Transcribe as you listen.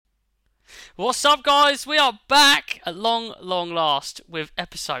What's up, guys? We are back at long last with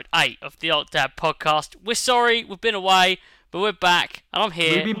episode 8 of the Alt Dad podcast. We're sorry, we've been away, but we're back, and I'm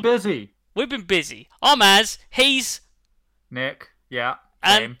here. We've been busy. We've been busy. I'm Az, he's... Nick, yeah,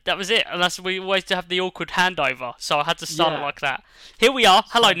 and same. that was it. And we always have the awkward handover, so I had to start it like that. Here we are.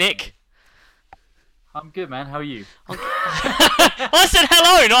 Hello, Nick. I'm good, man. How are you? I said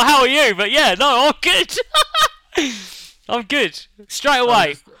hello, not how are you, but yeah, no, I'm good. I'm good. Straight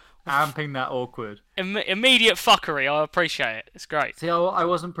away. Amping that awkward. Immediate fuckery. I appreciate it. It's great. See, I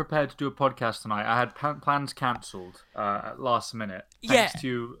wasn't prepared to do a podcast tonight. I had plans cancelled at last minute. Thanks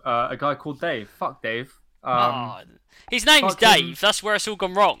to a guy called Dave. Fuck Dave. His name's Dave. That's where it's all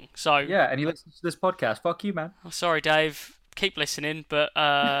gone wrong. So yeah, and he listens to this podcast. Fuck you, man. Oh, sorry, Dave. Keep listening, but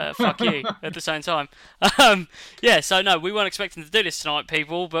fuck you at the same time. So no, we weren't expecting to do this tonight,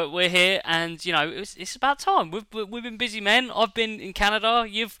 people, but we're here, and you know, it's about time. We've been busy, men. I've been in Canada.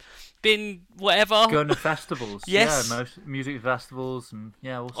 You've been whatever. Going to festivals. Yes. Yeah, most music festivals, and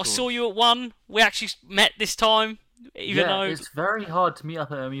yeah, all sorts. I saw you at one. We actually met this time. Even though it's very hard to meet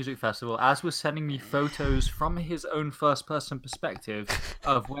up at a music festival. Az was sending me photos from his own first-person perspective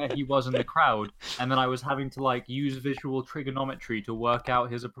of where he was in the crowd, and then I was having to use visual trigonometry to work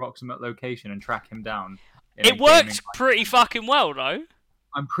out his approximate location and track him down. It worked pretty fucking well, though.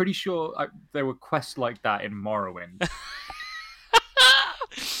 I'm pretty sure there were quests like that in Morrowind.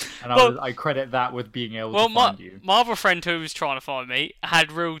 And I credit that with being able to find you. My other friend who was trying to find me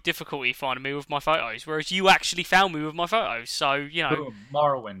had real difficulty finding me with my photos, whereas you actually found me with my photos. So, you know, boom,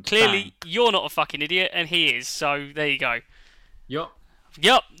 Morrowind. Clearly, you're not a fucking idiot, and he is. So, there you go. Yup.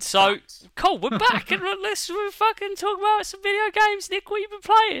 So, cool, we're back, and let's fucking talk about some video games. Nick, what you been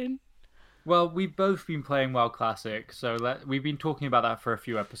playing? Well, we've both been playing WoW Classic, so we've been talking about that for a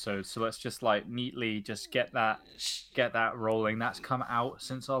few episodes. So let's just neatly just get that rolling. That's come out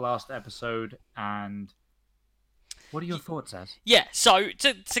since our last episode, and what are your thoughts, Az? Yeah, so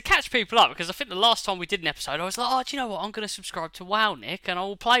to catch people up, because I think the last time we did an episode, I was like, oh, do you know what? I'm going to subscribe to WoW, Nick, and I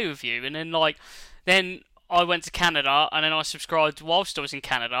will play with you. And then I went to Canada, and then I subscribed whilst I was in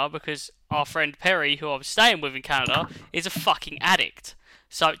Canada because our friend Perry, who I was staying with in Canada, is a fucking addict.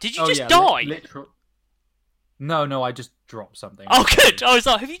 So, did you just die? No, I just dropped something. Oh, good. I was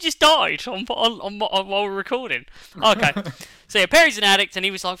like, have you just died while we're recording? Okay. So, yeah, Perry's an addict, and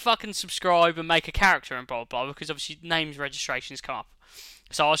he was like, fucking subscribe and make a character and blah, blah, because obviously names registrations come up.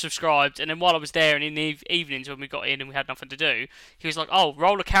 So, I subscribed, and then while I was there, and in the evenings when we got in and we had nothing to do, he was like, oh,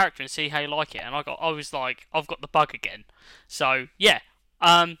 roll a character and see how you like it. And I was like, I've got the bug again. So, yeah.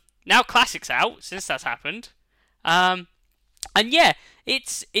 Now Classic's out, since that's happened. And yeah,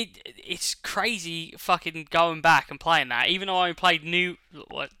 it's crazy fucking going back and playing that. Even though I played new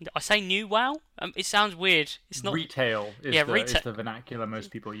WoW. It sounds weird. It's not retail. Is the vernacular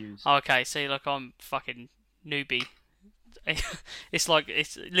most people use. Okay, see, look, I'm fucking newbie. It's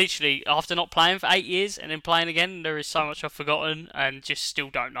literally after not playing for 8 years and then playing again, there is so much I've forgotten and just still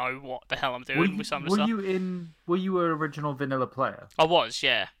don't know what the hell I'm doing with some of the stuff. Were you an original vanilla player? I was,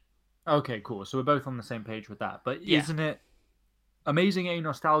 yeah. Okay, cool. So we're both on the same page with that. But isn't it amazing, A,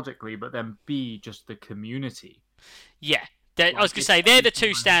 nostalgically, but then B, just the community? Yeah. I was going to say, they're the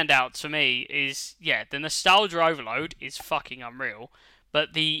two standouts for me. The nostalgia overload is fucking unreal,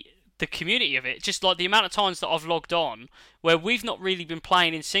 but the community of it, just the amount of times that I've logged on where we've not really been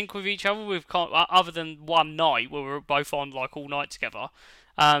playing in sync with each other, other than one night where we were both on all night together.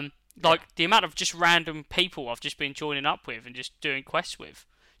 The amount of just random people I've just been joining up with and just doing quests with,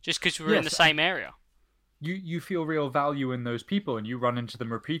 just because we're in the same area. You feel real value in those people, and you run into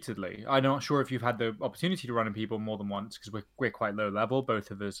them repeatedly. I'm not sure if you've had the opportunity to run into people more than once, because we're quite low level. Both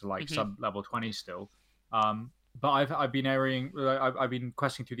of us are sub level 20 still. But I've been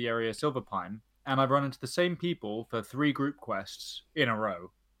questing through the area Silverpine, and I've run into the same people for 3 group quests in a row.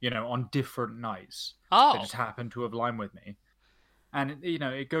 On different nights. Oh. They just happen to have lined with me, and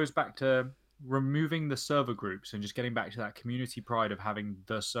it goes back to removing the server groups and just getting back to that community pride of having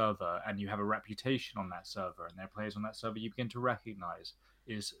the server, and you have a reputation on that server, and there are players on that server you begin to recognize,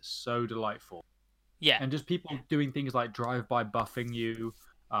 is so delightful. Yeah. And just people doing things like drive-by buffing you.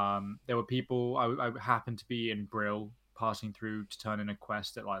 There were people, I happened to be in Brill, passing through to turn in a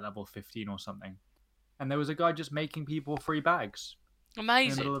quest at level 15 or something. And there was a guy just making people free bags. Amazing.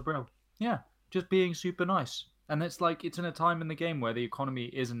 In the middle of Brill. Yeah, just being super nice. And it's it's in a time in the game where the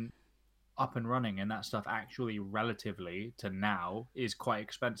economy isn't up and running, and that stuff actually relatively to now is quite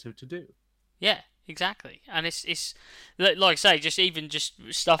expensive to do. Yeah, exactly. And it's like I say, just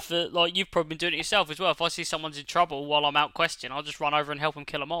stuff that you've probably been doing it yourself as well. If I see someone's in trouble while I'm out questing, I'll just run over and help them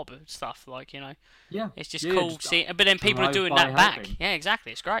kill a mob and stuff. Yeah, it's just cool seeing. But then people are doing that back. Yeah,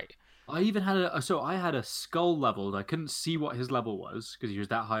 exactly. It's great. I even had I had a skull leveled. I couldn't see what his level was because he was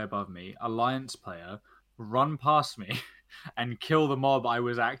that high above me. Alliance player run past me and kill the mob I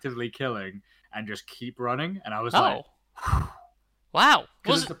was actively killing and just keep running. And I was like, Oh, wow.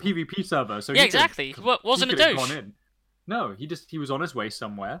 because Was it's it? a PvP server, so Yeah, exactly. he Wasn't a could have gone douche. in. No, he was on his way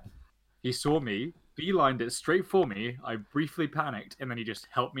somewhere. He saw me, beelined it straight for me. I briefly panicked, and then he just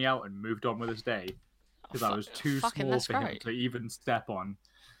helped me out and moved on with his day because I was too Fucking, small that's for him great. to even step on.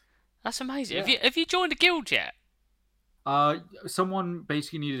 That's amazing. Yeah. Have you joined a guild yet? Uh, Someone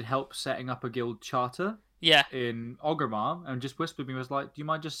basically needed help setting up a guild charter Yeah. in Orgrimmar and just whispered me, was like, "Do you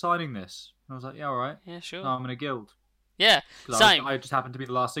mind just signing this?" And I was like, "Yeah, all right." Yeah, No, sure. I'm in a guild Yeah, because same. I just happened to be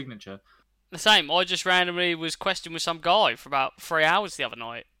the last signature. The same. I just randomly was questing with some guy for about 3 hours the other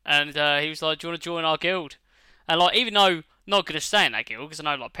night, and he was like, "Do you want to join our guild?" And like, even though I'm not gonna stay in that guild because I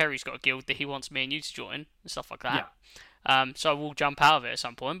know like Perry's got a guild that he wants me and you to join and stuff like that. Yeah, So we'll jump out of it at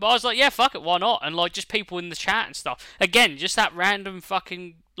some point. But I was like, yeah, fuck it, why not? And like, just people in the chat and stuff. Again, just that random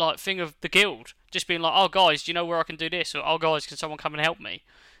fucking like thing of the guild, just being like, oh guys, do you know where I can do this? Or oh guys, can someone come and help me?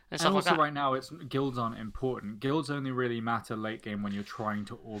 And and stuff like also that. right now, it's guilds aren't important. Guilds only really matter late game when you're trying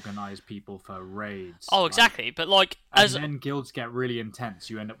to organize people for raids. Oh, Like, exactly. But like, and as then guilds get really intense.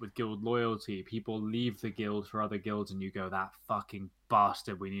 You end up with guild loyalty. People leave the guild for other guilds, and you go, "That fucking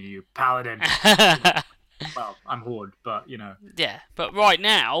bastard! We need you, paladin." Well, I'm horde, but you know. yeah, but right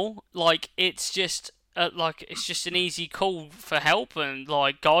now, like it's just an easy call for help and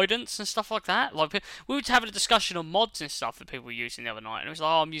like guidance and stuff like that. Like we were having a discussion on mods and stuff that people were using the other night, and it was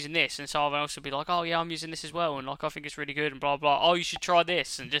like, oh, I'm using this, and so I'll also be like, oh yeah, I'm using this as well, and like I think it's really good, and blah blah. Oh, you should try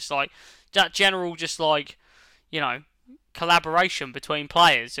this, and just like that general, just like you know, collaboration between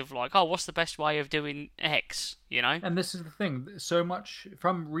players of like, oh, what's the best way of doing X, you know? And this is the thing. So much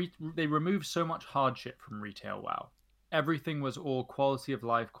they removed so much hardship from retail WoW. Everything was all quality of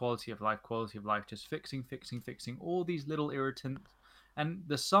life, quality of life, quality of life. Just fixing, fixing, fixing. All these little irritants. And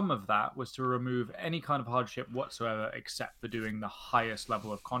the sum of that was to remove any kind of hardship whatsoever, except for doing the highest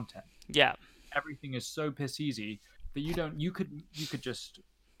level of content. Yeah, Everything is so piss easy that you could just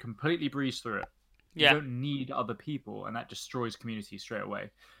completely breeze through it. You yeah, don't need other people, and that destroys community straight away.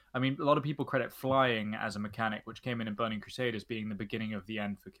 I mean, a lot of people credit flying as a mechanic, which came in Burning Crusade, as being the beginning of the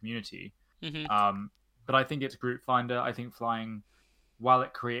end for community. mhm, But I think it's group finder. I think flying, while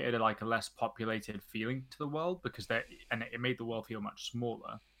it created a less populated feeling to the world, and it made the world feel much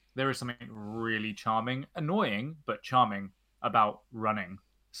smaller. There is something really charming, annoying but charming about running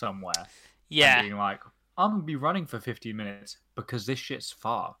somewhere and yeah, being like, I'm gonna be running for 15 minutes because this shit's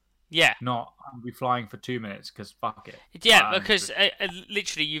far. yeah. Not I'm gonna be flying for 2 minutes because fuck it. Yeah, because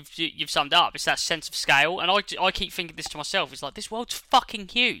literally you've summed it up. It's that sense of scale, and I keep thinking this to myself. It's like this world's fucking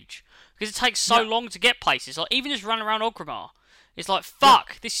huge because it takes so Yeah, long to get places. Like even just running around Orgrimmar, it's like yeah,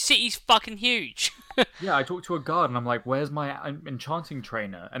 fuck. This city's fucking huge. yeah. I talked to a guard and I'm like, "Where's my enchanting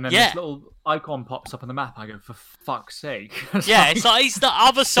trainer?" And then Yeah, this little icon pops up on the map. I go, "For fuck's sake!" It's yeah. like It's like it's the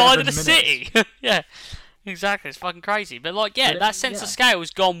other side of the 7 minutes. city. Yeah, exactly. It's fucking crazy. But like, yeah, But that sense of yeah, scale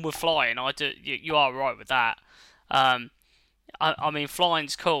is gone with flying. You are right with that. Um, I mean,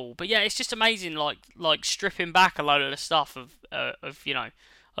 flying's cool, but yeah, it's just amazing. Like stripping back a load of the stuff of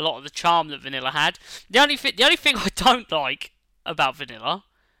a lot of the charm that vanilla had. The only thing I don't like about vanilla,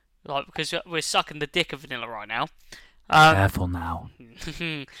 like because we're sucking the dick of vanilla right now. careful now.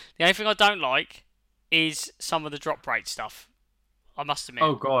 The only thing I don't like is some of the drop rate stuff. I must admit.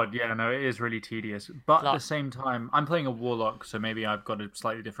 Oh god, yeah, no, it is really tedious. But at the Like, same time, I'm playing a warlock, so maybe I've got a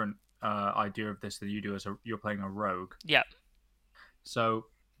slightly different idea of this than you do. You're playing a rogue. yeah, So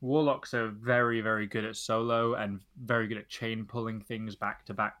warlocks are very, very good at solo and very good at chain pulling things back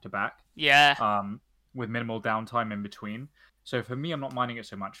to back to back, yeah, with minimal downtime in between. So for me, I'm not minding it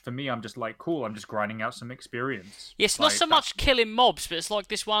so much. For me, I'm just like, cool, I'm just grinding out some experience. yeah. It's not Like so that's much killing mobs, but it's like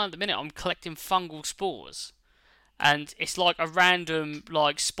this one at the minute. I'm collecting fungal spores. And it's like a random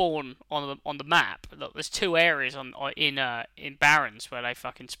like spawn on the map. Look, there's two areas in Barrens where they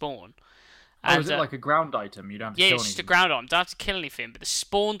fucking spawn. oh, And is it like a ground item? You don't have to yeah, kill it's just a anything. ground item. Don't have to kill anything, but the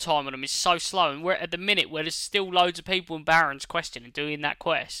spawn time on them is so slow. And we're at the minute where there's still loads of people in Barrens questing and doing that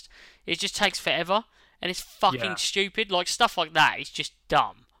quest. It just takes forever, and it's fucking Yeah, stupid. Like stuff like that is just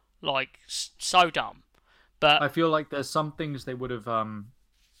dumb, like so dumb. But I feel like there's some things they would have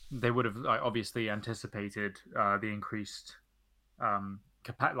like, obviously anticipated the increased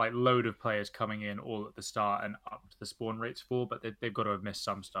load of players coming in all at the start and up to the spawn rates for, but they've got to have missed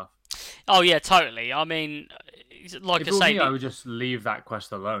some stuff. oh yeah, totally. I mean, like If I it was say, me, I would just leave that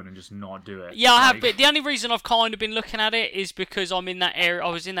quest alone and just not do it. yeah, I have. Like, But the only reason I've kind of been looking at it is because I'm in that area. I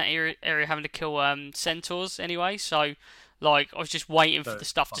was in that area having to kill centaurs anyway. So Like, I was just waiting for the Those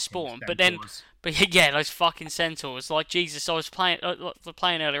stuff to fucking spawn. centaurs. But yeah, those fucking centaurs. Like, Jesus, I was playing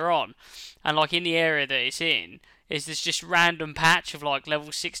earlier on, and like in the area that it's in, is this just random patch of like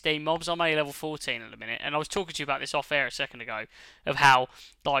level 16 mobs. I'm only level 14 at the minute, and I was talking to you about this off air a second ago, of how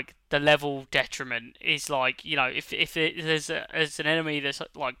like the level detriment is like, you know, if there's an enemy that's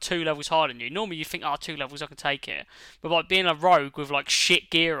like 2 levels higher than you, normally you think, 2 levels I can take it, but like being a rogue with like shit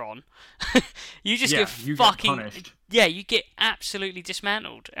gear on, you just Yeah, get you get fucking punished. yeah, you get absolutely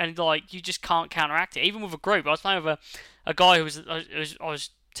dismantled, and like you just can't counteract it. Even with a group, I was playing with a guy who I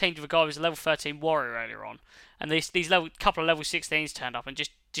was teamed with a guy who was a level 13 warrior earlier on, and these couple of level 16s turned up and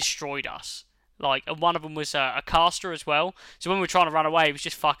just destroyed us. Like, and one of them was a caster as well. So when we were trying to run away, he was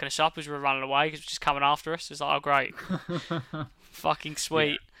just fucking us up as we were running away because he was just coming after us. It's like, oh great, fucking Yeah.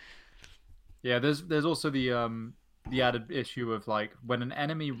 sweet. Yeah, there's also the added issue of like when an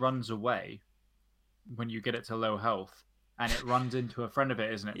enemy runs away when you get it to low health and it runs into a friend of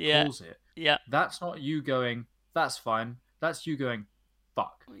it, isn't it? Yeah, Pulls it. yeah, That's not you going, that's fine. That's you going,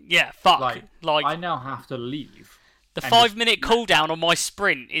 fuck. yeah. Fuck. Like Like I now have to leave the and just 5 minute cooldown on my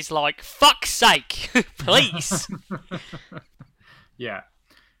sprint is like, fuck's sake, please. yeah.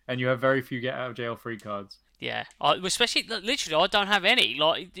 And you have very few get out of jail free cards. Yeah, especially literally, I don't have any.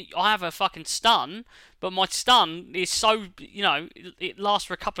 Like, I have a fucking stun, but my stun is so, you know, it lasts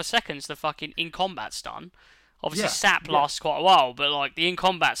for a couple of seconds. The fucking in combat stun. Obviously, Yeah, sap yeah. lasts quite a while, but like the in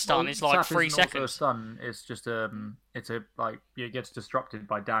combat stun Well, is like sap 3 isn't also a seconds. stun. It's just it's a like it gets disrupted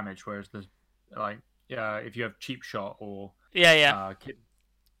by damage, whereas there's like if you have cheap shot or Yeah, yeah, kit,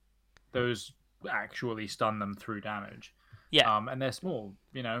 those actually stun them through damage. yeah, And they're small,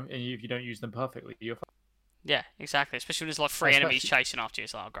 you know, and if you don't use them perfectly, you're yeah, exactly. Especially when there's like 3 enemies especially chasing after you.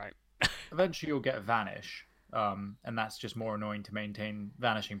 It's like, oh, great. eventually you'll get vanish, and that's just more annoying to maintain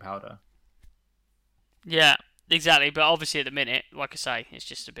vanishing powder. Yeah, exactly. But obviously, at the minute, like I say, it's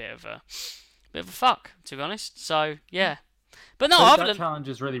just a bit of a fuck, to be honest. So yeah, but no, But other that than challenge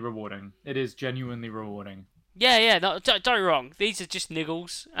is really rewarding. It is genuinely rewarding. yeah, yeah, no, don't get me wrong. These are just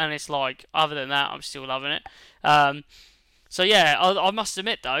niggles, and it's like, other than that, I'm still loving it. So yeah, I must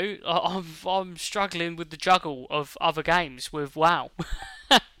admit though, I'm struggling with the juggle of other games with WoW.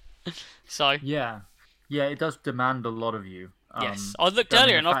 So Yeah, yeah, it does demand a lot of you. yes, I looked I mean,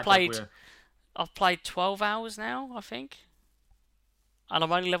 earlier the and I've fact that played we're I've played 12 hours now, I think, and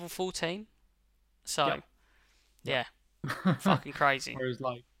I'm only level 14. So yep. yeah, fucking crazy. Whereas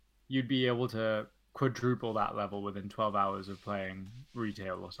like you'd be able to quadruple that level within 12 hours of playing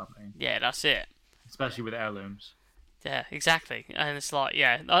retail or something, Yeah, that's it. especially with heirlooms. Yeah, exactly. And it's like,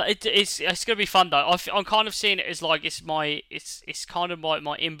 yeah, it's gonna be fun though. I'm kind of seeing it as like it's kind of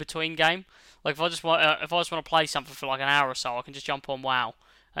my in between game. Like if I just want to play something for like an hour or so, I can just jump on WoW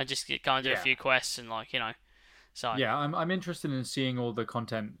and just go and do a Yeah. few quests and like, you know. So Yeah, I'm interested in seeing all the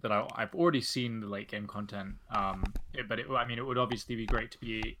content that I've already seen the late game content. I mean, it would obviously be great to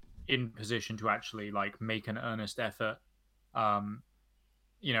be in position to actually like make an earnest effort. Um,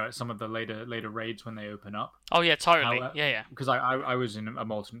 at some of the later raids when they open up. oh yeah, totally. How, Yeah, yeah, because I was in a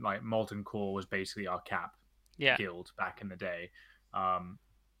Molten Core was basically our cap yeah, guild back in the day.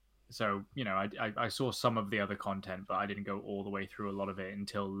 So I saw some of the other content, but I didn't go all the way through a lot of it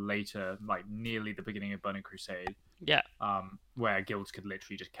until later, like nearly the beginning of Burning Crusade, yeah, where guilds could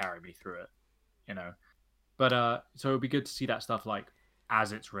literally just carry me through it, you know. But so it'd be good to see that stuff like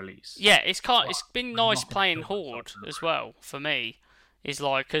as it's released. yeah. It's been I'm nice not gonna playing kill myself Horde for the as raid. well for me. Is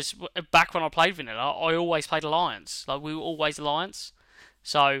like, because back when I played Vanilla, I always played Alliance. Like, we were always Alliance.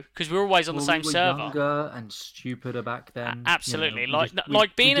 So, because we were always on the Well, same we were server. younger and stupider back then. Absolutely. We Like, just, like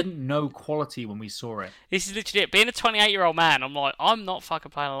we being a didn't know quality when we saw it. this is literally it. Being a 28-year-old man, I'm like, I'm not fucking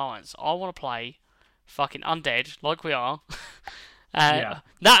playing Alliance. I want to play fucking Undead, like we are. Yeah.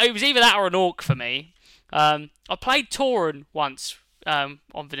 That it was either that or an Orc for me. I played Tauren once on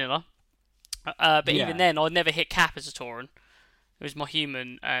Vanilla, but even Yeah. then, I never hit cap as a Tauren. It was my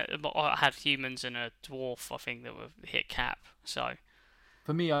human. I had humans and a dwarf, I think, that were hit cap. So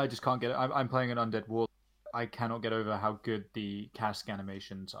For me, I just can't get it. I'm playing an undead war. I cannot get over how good the casting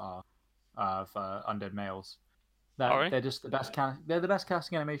animations are for undead males. That alright. they're just the best. They're the best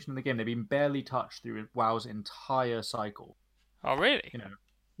casting animation in the game. They've been barely touched through WoW's entire cycle. Oh really? You know,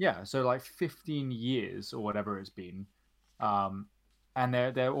 yeah. So like 15 years or whatever it's been, and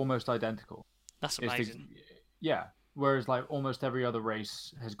they're almost identical. That's It's the, amazing. yeah. Whereas like almost every other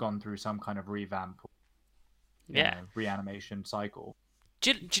race has gone through some kind of revamp, Yeah. reanimation cycle.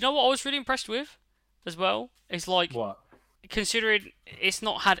 Do you know what I was really impressed with, as well? Is like, What? considering it's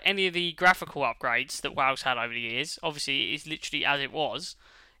not had any of the graphical upgrades that WoW's had over the years. Obviously, it's literally as it was.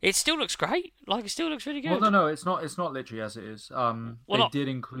 It still looks great. Like, it still looks really good. Well, no, it's not. It's not literally as it is. They not... did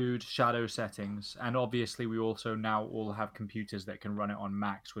include shadow settings, and obviously we also now all have computers that can run it on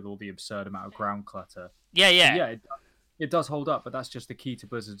max with all the absurd amount of ground clutter. Yeah, yeah. So, yeah, it does hold up, but that's just the key to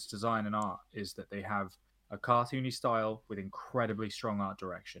Blizzard's design and art is that they have a cartoony style with incredibly strong art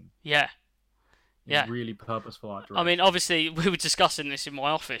direction. Yeah. Yeah. Really purposeful art direction. I mean, obviously, we were discussing this in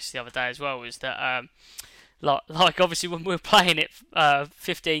my office the other day as well, is that, like obviously, when we were playing it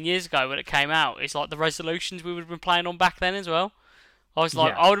 15 years ago when it came out, it's like the resolutions we would have been playing on back then as well. I was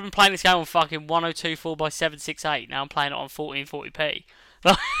like, I would have been playing this game on fucking 1024 by 768. Now I'm playing it on 1440p.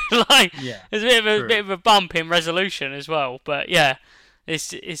 There's a bit of a bump in resolution as well, but yeah,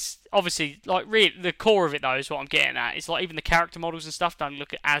 it's obviously like really the core of it though is what I'm getting at. It's like even the character models and stuff don't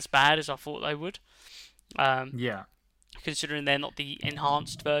look as bad as I thought they would. Considering they're not the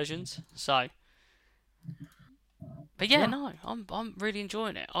enhanced versions, so. But no, I'm really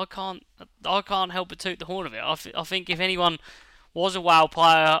enjoying it. I can't help but toot the horn of it. I think if anyone was a WoW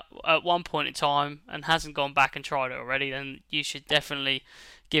player at one point in time and hasn't gone back and tried it already, then you should definitely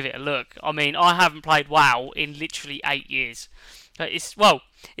give it a look. I mean, I haven't played WoW in literally 8 years. It's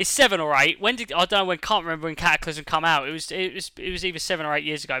 7 or 8. Can't remember when Cataclysm come out. It was either 7 or 8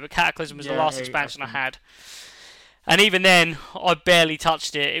 years ago. But Cataclysm was the last expansion I had, and even then I barely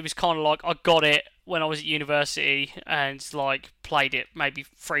touched it. It was kind of like I got it when I was at university and like played it maybe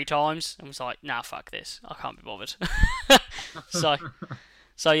 3 times and was like, nah, fuck this, I can't be bothered.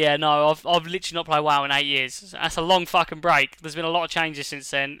 So yeah, no, I've literally not played WoW in 8 years. That's a long fucking break. There's been a lot of changes since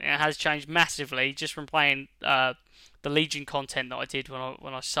then. It has changed massively just from playing the Legion content that I did when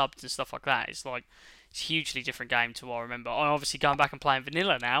I subbed and stuff like that. It's like it's a hugely different game to what I remember. And obviously going back and playing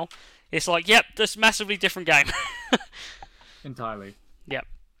vanilla now, it's like, yep, this massively different game. Entirely. Yep.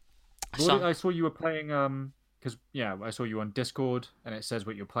 So, I saw you were playing, because, I saw you on Discord, and it says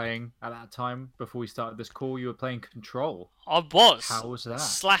what you're playing at that time. Before we started this call, you were playing Control. I was. How was that?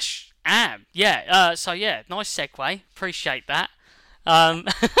 /am. Yeah, nice segue. Appreciate that. No,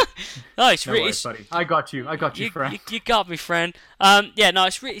 it's no really... worries, buddy. I got you, friend. You got me, friend.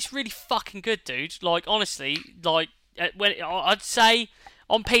 It's really fucking good, dude. Like, honestly, like, I'd say...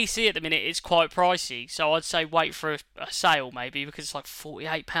 On PC at the minute, it's quite pricey, so I'd say wait for a sale maybe because it's like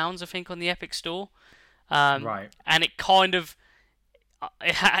 £48, I think, on the Epic Store. Right. And it kind of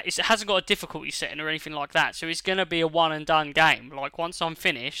it hasn't got a difficulty setting or anything like that, so it's gonna be a one and done game. Like once I'm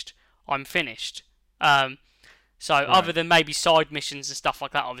finished, I'm finished. Other than maybe side missions and stuff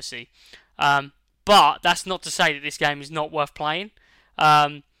like that, obviously. But that's not to say that this game is not worth playing.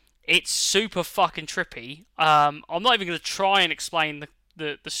 It's super fucking trippy. I'm not even gonna try and explain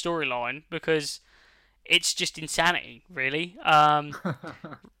the storyline because it's just insanity, really.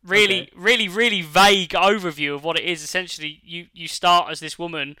 Really vague overview of what it is. Essentially, you start as this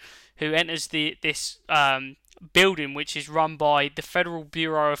woman who enters this building which is run by the Federal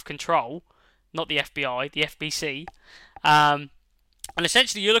Bureau of Control, not the FBI, the FBC. And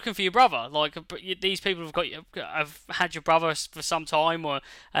essentially, you're looking for your brother. Like these people have had your brother for some time,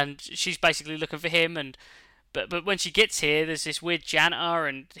 and she's basically looking for him. But when she gets here, there's this weird janitor,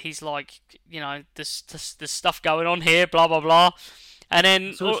 and he's like, there's stuff going on here, blah blah blah. And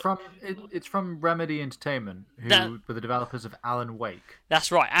then so it's from Remedy Entertainment, who were the developers of Alan Wake.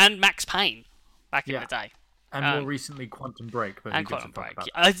 That's right, and Max Payne back in the day. And more recently, Quantum Break. But and Quantum Break.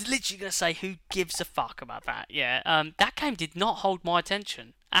 I was literally going to say, who gives a fuck about that? Yeah. That game did not hold my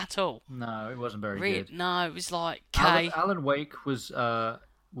attention at all. No, it wasn't very good. No, it was like, Alan Wake was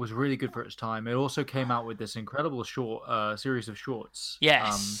really good for its time. It also came out with this incredible series of shorts.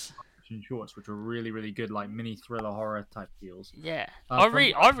 Yes. Shorts, which were really, really good, like mini thriller horror type deals. Yeah. I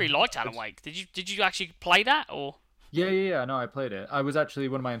really liked Alan Wake. Did you actually play that or? Yeah. No, I played it. I was actually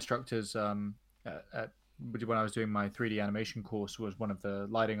one of my instructors when I was doing my 3D animation course, was one of the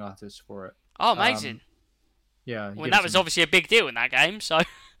lighting artists for it. Oh, amazing. Yeah. Well, that was obviously a big deal in that game, so...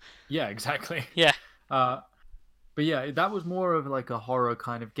 Yeah, exactly. Yeah. But yeah, that was more of like a horror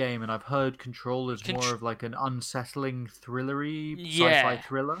kind of game, and I've heard Control is more of like an unsettling, thrillery sci-fi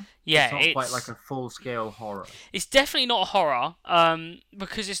thriller. Yeah, it's not quite like a full-scale horror. It's definitely not a horror,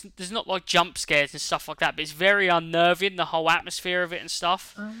 because there's not like jump scares and stuff like that, but it's very unnerving, the whole atmosphere of it and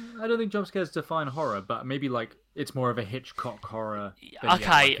stuff. I don't think jump scares define horror, but maybe like it's more of a Hitchcock horror.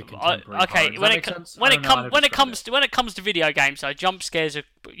 Okay. When it comes to video games, though, jump scares are,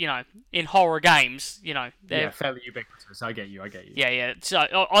 in horror games, they're fairly ubiquitous. I get you. Yeah. So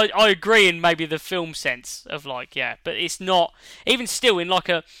I agree in maybe the film sense of but it's not, even still in like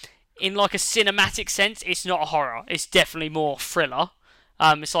a cinematic sense, it's not a horror. It's definitely more thriller.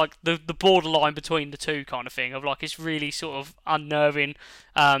 It's like the borderline between the two kind of thing. Of like it's really sort of unnerving.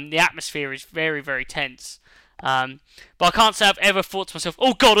 The atmosphere is very very tense. But I can't say I've ever thought to myself,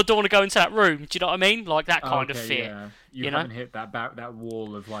 "Oh God, I don't want to go into that room." Do you know what I mean? Like that Oh, kind of okay, fear. yeah. You You know? haven't hit that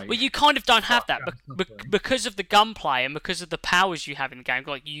wall of Well, like, you kind of don't have fuck, that I'm suffering. because of the gunplay and because of the powers you have in the game.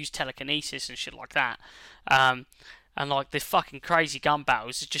 Like you use telekinesis and shit like that. Um, and like the fucking crazy gun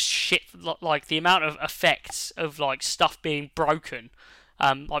battles is just shit. Like the amount of effects of like stuff being broken.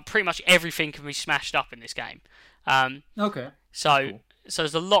 Like pretty much everything can be smashed up in this game. Um, Okay, that's so cool. so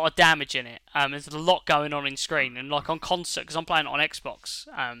there's a lot of damage in it. There's a lot going on in screen and like on console because I'm playing it on Xbox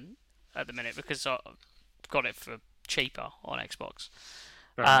at the minute because I've got it for cheaper on Xbox.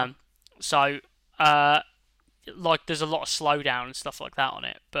 Fair enough. Um, so uh, like there's a lot of slowdown and stuff like that on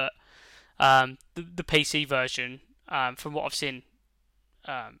it, but the PC version, from what I've seen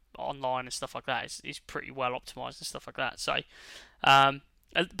online and stuff like that, is pretty well optimized and stuff like that. So, um,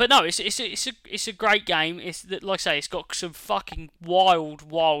 but no, it's a great game. It's like I say, it's got some fucking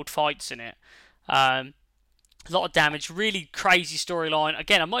wild fights in it. Um, a lot of damage, really crazy storyline.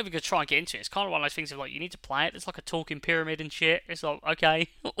 Again, I'm not even gonna try and get into it. It's kind of one of those things of like you need to play it. It's like a talking pyramid and shit. It's like okay,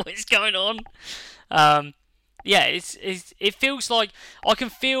 what's going on? Um, yeah, it feels like I can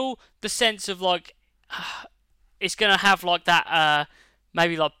feel the sense of like it's gonna have like that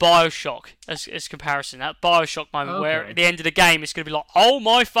maybe like Bioshock as comparison. That Bioshock moment where at Okay. the end of the game it's gonna be like, oh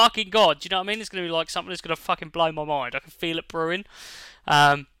my fucking god, do you know what I mean? It's gonna be like something that's gonna fucking blow my mind. I can feel it brewing.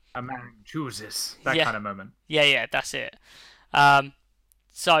 Um, A man chooses that yeah, kind of moment. yeah, that's it. Um,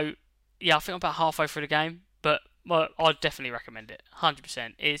 so yeah, I think I'm about halfway through the game, but well, I'd definitely recommend it.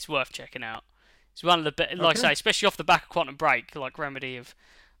 100%, it's worth checking out. It's one of the best, like I say, Okay. especially off the back of Quantum Break, like Remedy have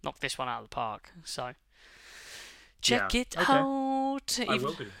knocked this one out of the park. So Yeah. check it Okay. out. I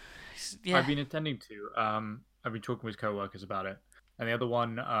will do. Yeah. I've been intending to. I've been talking with coworkers about it, and the other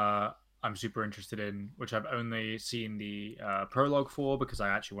one I'm super interested in, which I've only seen the prologue for because I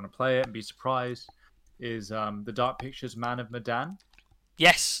actually want to play it and be surprised, is the Dark Pictures Man of Medan.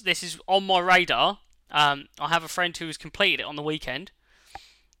 Yes, this is on my radar. I have a friend who has completed it on the weekend.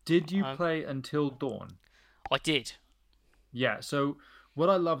 Did you Um, play Until Dawn? I did. Yeah. So what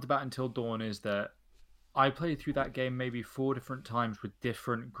I loved about Until Dawn is that I played through that game maybe four different times with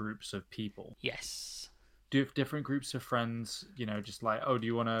different groups of people. Yes. Different groups of friends, just like, oh, do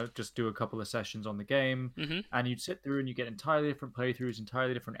you want to just do a couple of sessions on the game? Mhm. And you'd sit through and you get entirely different playthroughs,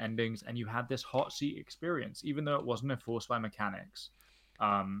 entirely different endings, and you had this hot seat experience, even though it wasn't enforced by mechanics.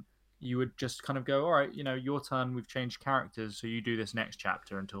 Um, you would just kind of go, all right, your turn, we've changed characters, so you do this next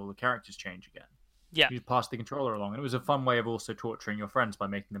chapter until the characters change again. Yeah. You pass the controller along, and it was a fun way of also torturing your friends by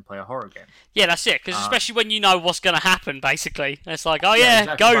making them play a horror game. Yeah, that's it. Because Uh, especially when you know what's going to happen, basically, it's like, oh yeah, yeah,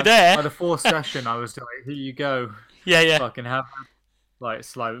 exactly. go By there. the fourth session, I was like, here you go, Yeah. fucking have like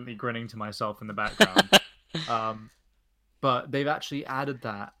slightly grinning to myself in the background. Um, but they've actually added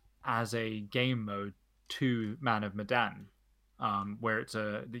that as a game mode to Man of Medan, where it's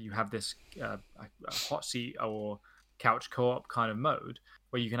that you have this a hot seat or couch co-op kind of mode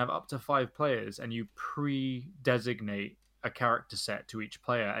where you can have up to five players and you pre-designate a character set to each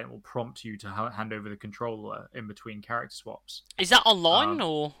player and it will prompt you to hand over the controller in between character swaps. Is that online Um,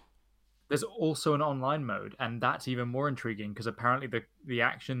 or? there's also an online mode, and that's even more intriguing because apparently the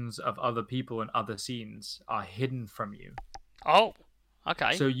actions of other people in other scenes are hidden from you. Oh,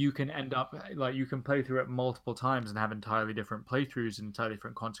 okay. So you can end up like you can play through it multiple times and have entirely different playthroughs and entirely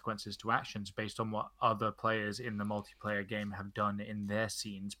different consequences to actions based on what other players in the multiplayer game have done in their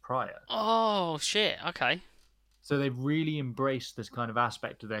scenes prior. Oh shit. Okay. So they've really embraced this kind of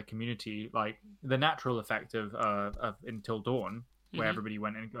aspect of their community, like the natural effect of Until Dawn, where Mhm. everybody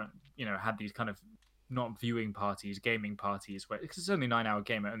went and had these kind of not viewing parties, gaming parties, where because it's only a 9 hour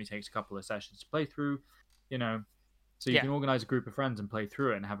game, it only takes a couple of sessions to play through, you know. So you Yeah. can organize a group of friends and play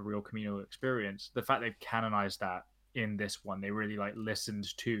through it and have a real communal experience. The fact they've canonized that in this one, they really like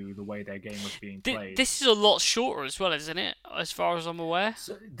listened to the way their game was being played. This is a lot shorter as well, isn't it? As far as I'm aware.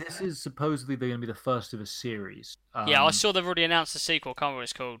 So this is supposedly going to be the first of a series. Yeah, I saw they've already announced the sequel. I can't remember what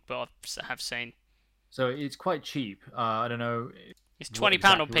it's called, but I have seen. So it's quite cheap. I don't know It's what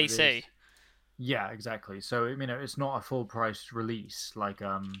 £20 on exactly what it PC. is. Yeah, exactly. So it's not a full price release like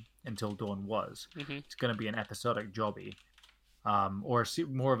Until Dawn was. Mhm. It's going to be an episodic jobby, or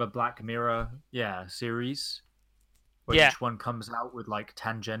more of a Black Mirror, series where Yeah. each one comes out with like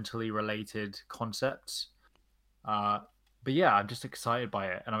tangentially related concepts. Uh, but yeah, I'm just excited by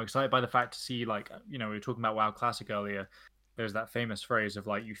it, and I'm excited by the fact to see like we were talking about WoW Classic earlier. There's that famous phrase of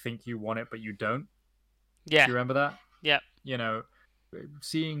like you think you want it but you don't. Yeah. Do you remember that? Yeah. You know,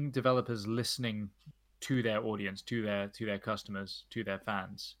 seeing developers listening to their audience, to their customers, to their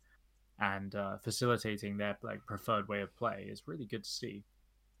fans, and facilitating their like preferred way of play is really good to see.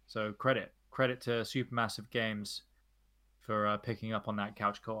 So credit to Supermassive Games for picking up on that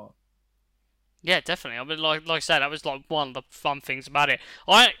couch co-op. Yeah, definitely. I mean, like I said, that was like one of the fun things about it.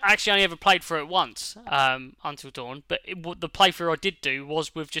 I actually only ever played through it once, Until Dawn. But the playthrough I did do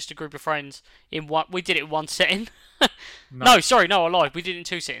was with just a group of friends. We did it in one setting. No, sorry, no, I lied. We did it in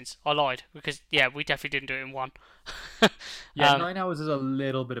 2 sittings. I lied because we definitely didn't do it in one. Yeah, 9 hours is a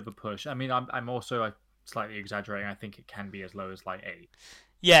little bit of a push. I mean, I'm also like slightly exaggerating. I think it can be as low as like 8.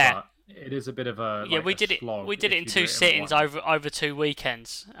 Yeah. But it is a bit of a we did it. We did it in 2 sittings over 2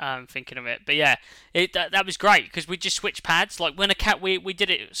 weekends. Thinking of it, but yeah, that was great because we just switched pads. Like when we did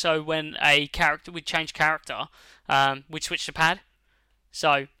it. So when a character we'd change character, we'd switch the pad.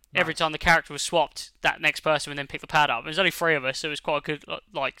 So every time the character was swapped, that next person would then pick the pad up. There's only 3 of us, so it was quite a good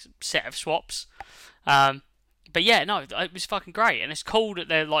like set of swaps. But yeah, no, it was fucking great, and it's cool that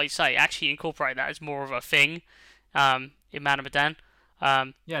they're like say actually incorporate that as more of a thing in Man of Medan.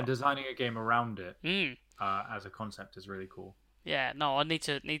 Designing a game around it as a concept is really cool. Yeah, no, I need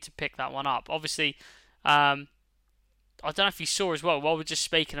to pick that one up. Obviously, I don't know if you saw as well. While we're just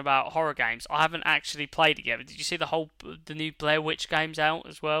speaking about horror games, I haven't actually played it yet. But did you see the new Blair Witch games out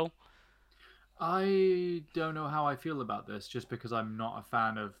as well? I don't know how I feel about this, just because I'm not a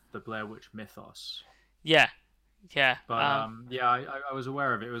fan of the Blair Witch mythos. Yeah. But I was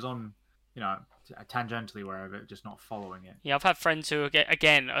aware of it. It was on, tangentially aware of it, just not following it. Yeah, I've had friends who,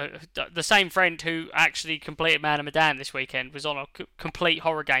 again, the same friend who actually completed Man of Medan this weekend was on a complete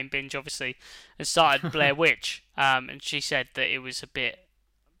horror game binge, obviously, and started Blair Witch. And she said that it was a bit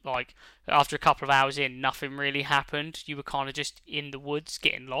like, after a couple of hours in, nothing really happened. You were kind of just in the woods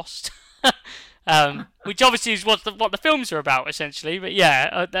getting lost. Which obviously is what the films are about, essentially. But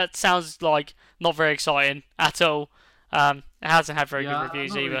yeah, that sounds like not very exciting at all. It hasn't had very good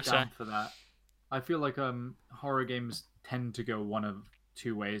reviews I'm not either. Really down for that. I feel like horror games tend to go one of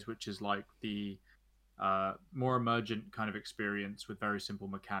 2 ways, which is like the more emergent kind of experience with very simple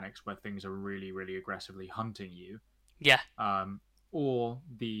mechanics where things are really, really aggressively hunting you. Yeah. Or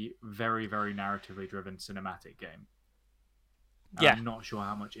the very, very narratively driven cinematic game. Yeah. I'm not sure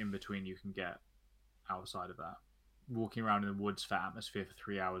how much in between you can get outside of that. Walking around in the woods for atmosphere for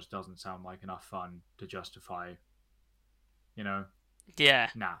 3 hours doesn't sound like enough fun to justify, Yeah.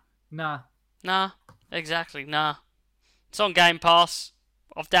 Nah. Exactly, nah. It's on Game Pass.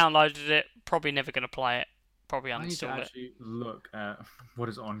 I've downloaded it. Probably never going to play it. Probably uninstall it. I need to actually look at what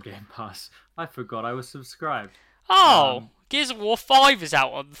is on Game Pass. I forgot I was subscribed. Oh, Gears of War 5 is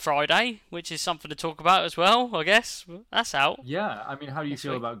out on Friday, which is something to talk about as well, I guess. That's out. Yeah, I mean, how do you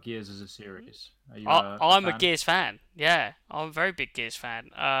feel about Gears as a series? Are you I'm a Gears fan. Yeah, I'm a very big Gears fan.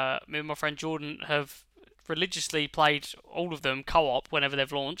 Me and my friend Jordan have religiously played all of them co-op whenever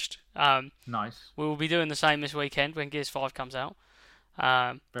they've launched. Nice. We will be doing the same this weekend when Gears 5 comes out.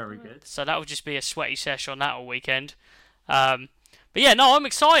 Very good. So that will just be a sweaty sesh on that all weekend. But yeah, no, I'm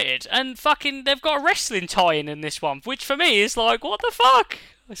excited. And fucking, they've got a wrestling tie-in in this one, which for me is like, what the fuck?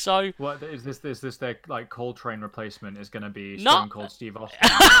 So what is this? Their like Coltrane replacement is going to be Stone Cold Steve Austin.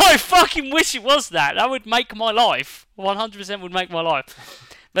 I fucking wish it was that. That would make my life. 100% would make my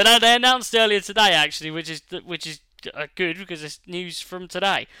life. But they announced earlier today, actually, which is good because it's news from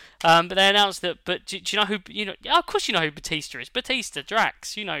today. But they announced that. But do you know who? Of course, you know who Batista is. Batista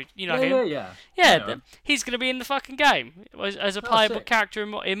Drax. You know him. Yeah. He's going to be in the fucking game as a playable character in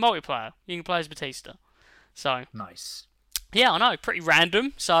multiplayer. You can play as Batista. So nice. Yeah, I know, pretty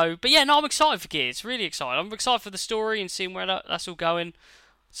random. So, but yeah, no, I'm excited for Gears. Really excited. I'm excited for the story and seeing where that's all going.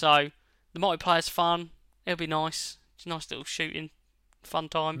 So, the multiplayer's fun. It'll be nice. It's a nice little shooting, fun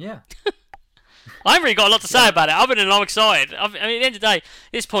time. Yeah. I haven't really got a lot to say about it, other than I'm excited. I mean, at the end of the day, at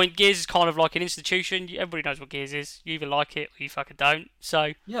this point, Gears is kind of like an institution. Everybody knows what Gears is. You either like it or you fucking don't.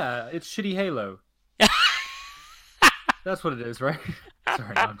 So yeah, it's shitty Halo. That's what it is, right?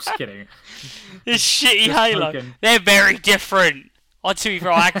 Sorry, no, I'm just kidding. It's shitty Halo. Joking. They're very different. I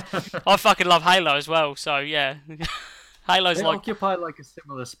fucking love Halo as well. So yeah, Halo's they like occupy like a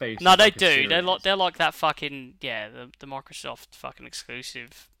similar space. No, they do. They're like that fucking the Microsoft fucking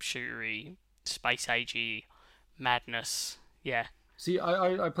exclusive shootery space agey madness. Yeah. See,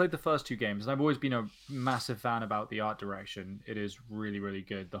 I played the first 2 games, and I've always been a massive fan about the art direction. It is really, really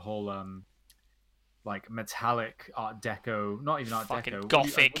good. The whole like metallic Art Deco, not even Art fucking Deco,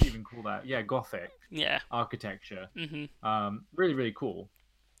 Gothic. What do you even call that? Yeah, Gothic. Yeah. Architecture. Mm-hmm. Really, really cool.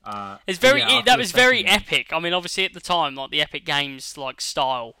 It's very that was very epic. I mean, obviously at the time, like the Epic Games like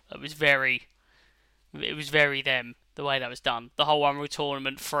style, it was very them. the way that was done. The whole Unreal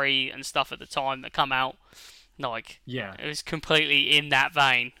Tournament free and stuff at the time that come out, like, Yeah. it was completely in that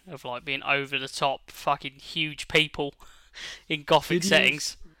vein of like being over the top, fucking huge people in gothic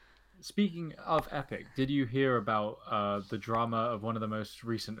settings. Speaking of Epic, did you hear about the drama of one of the most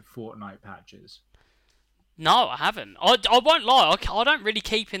recent Fortnite patches? No, I haven't. I won't lie. I don't really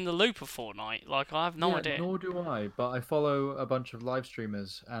keep in the loop of Fortnite. Like, I have no Yeah, idea. nor do I, but I follow a bunch of live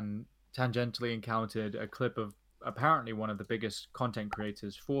streamers and tangentially encountered a clip of apparently one of the biggest content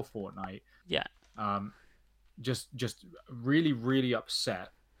creators for Fortnite, Yeah. um, just really really upset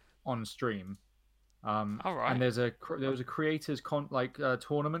on stream. All And right. there was a creators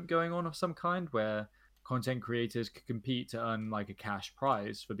tournament going on of some kind where content creators could compete to earn like a cash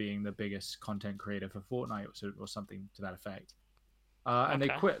prize for being the biggest content creator for Fortnite or something to that effect. And they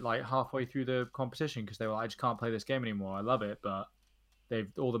Okay. quit like halfway through the competition because they were like, I just can't play this game anymore. I love it, but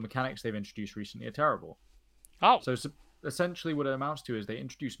they've all the mechanics they've introduced recently are terrible. Oh, So essentially, what it amounts to is they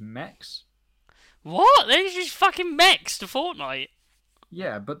introduce mechs. what? They just fucking mechs to Fortnite.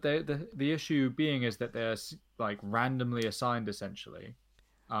 Yeah, but the issue being is that they're like randomly assigned essentially.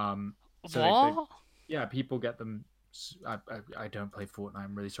 So they What? yeah, people get them. I don't play Fortnite.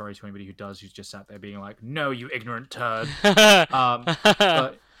 I'm really sorry to anybody who does, who's just sat there being like, "No, you ignorant turd."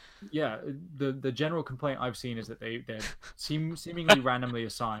 But yeah, the general complaint I've seen is that they're seemingly randomly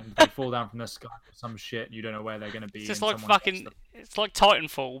assigned. They fall down from the sky or some shit. You don't know where they're going to It's be, just and like someone gets fucking. them. It's like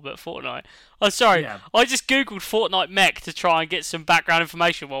Titanfall, but Fortnite. Oh, sorry. Yeah, I just googled Fortnite mech to try and get some background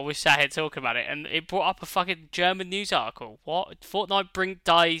information while we sat here talking about it, and it brought up a fucking German news article. What? Fortnite bring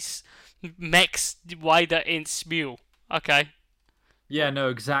dice mechs weiter in Spiel. Okay. yeah, no,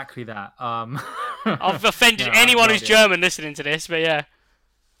 exactly that. I've offended No, I have anyone no who's idea. German listening to this, but yeah.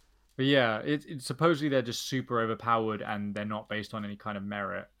 But yeah, supposedly they're just super overpowered and they're not based on any kind of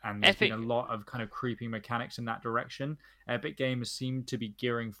merit. And there's been a Epic. lot of kind of creeping mechanics in that direction. Epic Games seem to be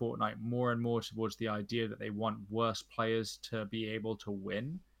gearing Fortnite more and more towards the idea that they want worse players to be able to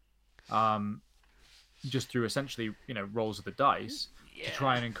win, um, just through essentially rolls of the dice to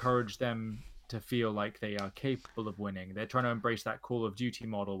try Yeah. and encourage them to feel like they are capable of winning. They're trying to embrace that Call of Duty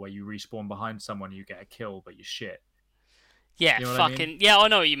model where you respawn behind someone, you get a kill, but you shit. Yeah, You know what I mean? fucking. Yeah, I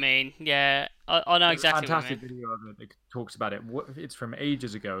know what you mean. Yeah, I know There's a exactly what you fantastic mean. video of it that talks about it. It's from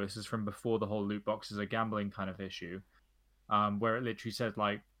ages ago. This is from before the whole loot box is a gambling kind of issue, where it literally said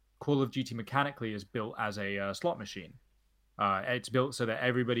like Call of Duty mechanically is built as a slot machine. It's built so that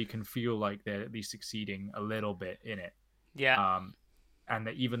everybody can feel like they're at least succeeding a little bit in it, Yeah. um, and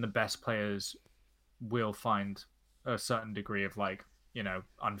that even the best players will find a certain degree of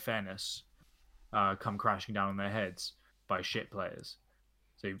unfairness come crashing down on their heads by shit players.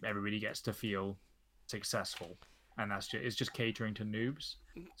 So everybody gets to feel successful, and it's just catering to noobs.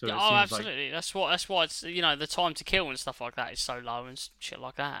 So it Oh, seems like absolutely. That's why it's the time to kill and stuff like that is so low and shit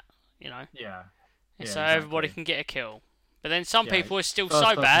like that. You know, yeah, it's yeah, so everybody exactly. can get a kill. But then some Yeah, people are still first so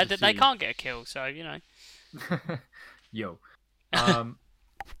person bad to that they see. can't get a kill. So Yo, um,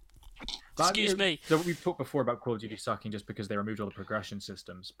 but excuse me. so we've talked before about Call of Duty sucking just because they removed all the progression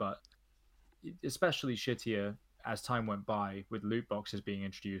systems, but especially shittier as time went by with loot boxes being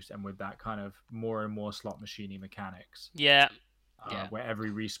introduced and with that kind of more and more slot machiney mechanics, Yeah, yeah. where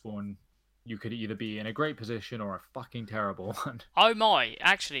every respawn you could either be in a great position or a fucking terrible one. Oh my!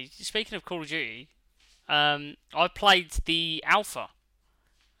 Actually, speaking of Call of Duty, I played the alpha,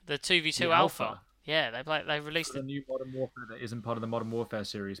 the 2v2 The alpha. alpha. Yeah, they So released the it. new Modern Warfare that isn't part of the Modern Warfare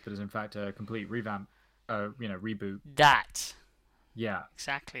series, but is in fact a complete revamp, reboot. That Yeah,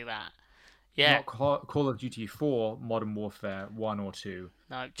 exactly that. Yeah. not Call of Duty 4 Modern Warfare 1 or 2,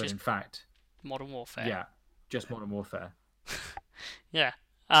 No, but just in fact, Modern Warfare. yeah, just Modern Warfare. Yeah.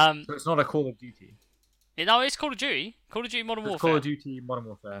 So it's not a Call of Duty. No, it's Call of Duty. Call of Duty Modern It's Call Warfare. of Duty Modern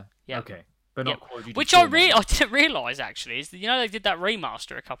Warfare. Yeah. Okay, but Yeah. not Call of Duty Which 4 Modern I Warfare. didn't realise actually is that, they did that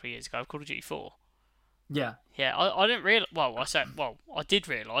remaster a couple of years ago of Call of Duty 4. Yeah. Yeah, I didn't real I did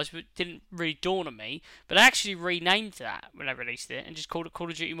realise, but it didn't really dawn on me. But I actually renamed that when I released it and just called it Call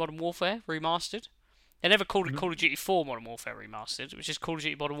of Duty Modern Warfare Remastered. They never called it Mhm. Call of Duty 4 Modern Warfare Remastered. It was just Call of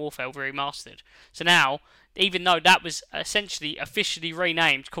Duty Modern Warfare Remastered. So now, even though that was essentially officially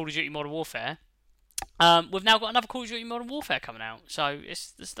renamed Call of Duty Modern Warfare, we've now got another Call of Duty Modern Warfare coming out. So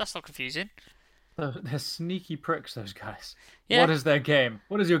that's not confusing. They're sneaky pricks, those guys. Yeah. What is their game?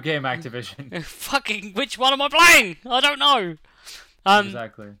 What is your game, Activision? Fucking, which one am I playing? I don't know.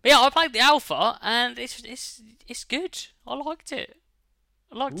 Exactly. But yeah, I played the alpha and it's good. I liked it.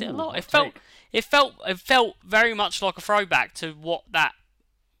 I liked it a Ooh, lot. hot take. It felt very much like a throwback to what that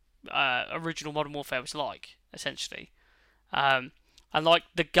original Modern Warfare was like, essentially. And like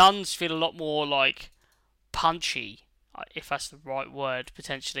the guns feel a lot more like punchy, if that's the right word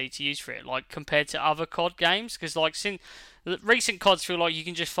potentially to use for it, like compared to other COD games. Because like since recent CODs feel like you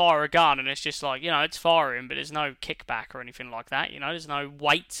can just fire a gun and it's just like, it's firing, but there's no kickback or anything like that. There's no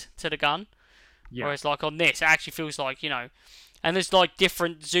weight to the gun. Yeah. Whereas like on this, it actually feels like and there's like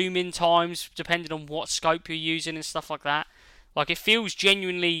different zoom in times depending on what scope you're using and stuff like that. Like it feels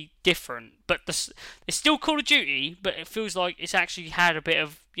genuinely different, but it's still Call of Duty, but it feels like it's actually had a bit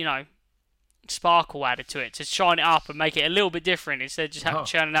of sparkle added to it to shine it up and make it a little bit different instead of just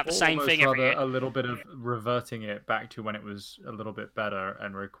churning out the same thing every year. A little bit of reverting it back to when it was a little bit better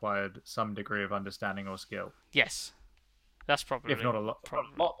and required some degree of understanding or skill. Yes, that's probably, if not a lot,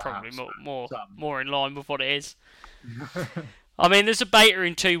 probably more in line with what it is. I mean, there's a beta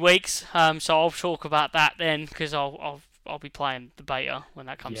in 2 weeks, so I'll talk about that then because I'll be playing the beta when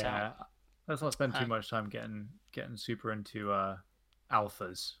that comes out. Yeah, let's not spend too much time getting super into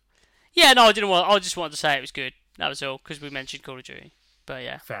alphas. Yeah, no, I didn't want. I just wanted to say it was good. That was all because we mentioned Call of Duty. But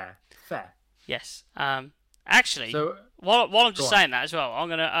yeah, fair. Yes. Actually, so, while I'm just saying that as well,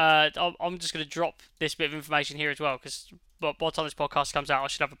 I'm just gonna drop this bit of information here as well because by the time this podcast comes out, I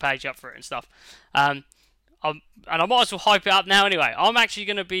should have a page up for it and stuff. And I might as well hype it up now anyway. I'm actually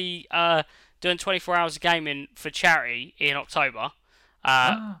gonna be doing 24 hours of gaming for charity in October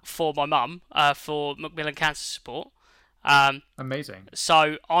for my mum for Macmillan Cancer Support. Amazing.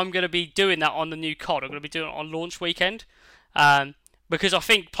 So I'm going to be doing that on the new COD. I'm going to be doing it on launch weekend because I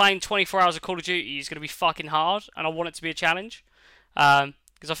think playing 24 hours of Call of Duty is going to be fucking hard and I want it to be a challenge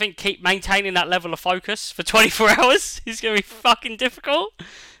because I think keep maintaining that level of focus for 24 hours is going to be fucking difficult.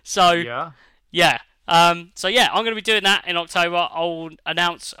 So yeah. I'm going to be doing that in October. I'll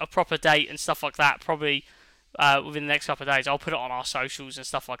announce a proper date and stuff like that probably within the next couple of days. I'll put it on our socials and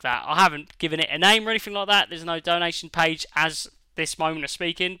stuff like that. I haven't given it a name or anything like that. There's no donation page as this moment of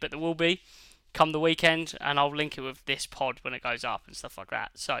speaking, but there will be come the weekend, and I'll link it with this pod when it goes up and stuff like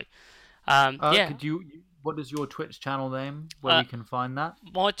that. So, yeah. What is your Twitch channel name where we can find that?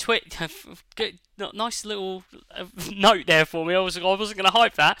 My Twitch, nice little note there for me. I wasn't going to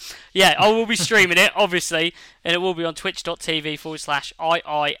hype that. Yeah, I will be streaming it, obviously, and it will be on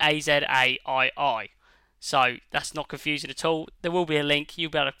twitch.tv/IIAZAII. So that's not confusing at all. There will be a link.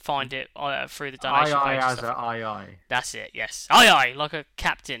 You'll be able to find it through the donation page. II. That's it, yes. II, like a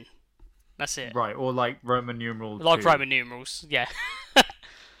captain. That's it. Right, or like Roman numerals. Like 2. Roman numerals, yeah.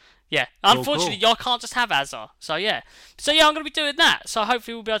 Yeah. Unfortunately, cool. I can't just have Azza. So yeah, I'm going to be doing that. So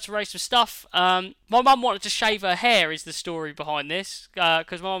hopefully we'll be able to raise some stuff. My mum wanted to shave her hair is the story behind this.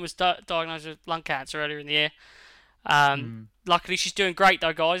 Because my mum was diagnosed with lung cancer earlier in the year. Luckily, she's doing great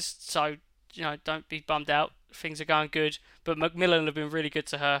though, guys. So, don't be bummed out. Things are going good. But Macmillan have been really good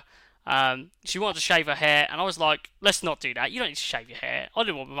to her. She wanted to shave her hair, and I was like, let's not do that. You don't need to shave your hair. I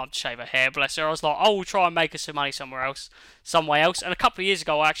didn't want my mum to shave her hair, bless her. I was like, I will try and make her some money some way else. And a couple of years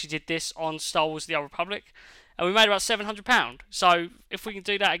ago, I actually did this on Star Wars The Old Republic, and we made about £700. So if we can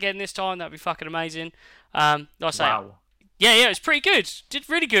do that again this time, that'd be fucking amazing. Like I say, wow. Yeah, it was pretty good. Did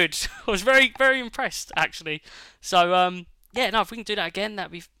really good. I was very, very impressed, actually. So, if we can do that again,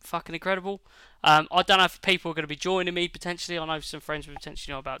 that'd be fucking incredible. I don't know if people are going to be joining me potentially. I know some friends will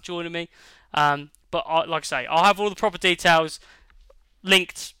potentially know about joining me. But like I say, I'll have all the proper details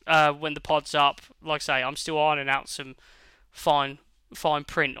linked when the pod's up. Like I say, I'm still ironing out some fine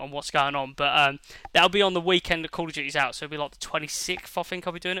print on what's going on. But that'll be on the weekend that Call of Duty's out. So it'll be like the 26th, I think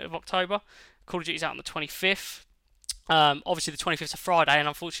I'll be doing it, of October. Call of Duty's out on the 25th. Obviously, the 25th is a Friday, and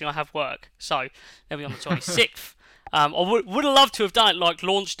unfortunately I have work. So they'll be on the 26th. I would have loved to have done it like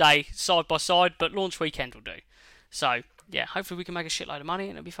launch day side by side, but launch weekend will do. So, yeah, hopefully we can make a shitload of money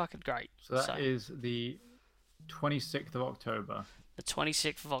and it'll be fucking great. So that is the 26th of October. The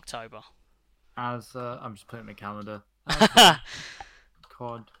 26th of October. As I'm just putting it in my calendar.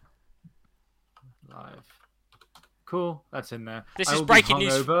 COD live. Cool, that's in there. This is breaking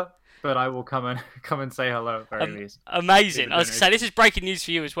news. But I will come and say hello at the very least. Amazing. I was going to say, this is breaking news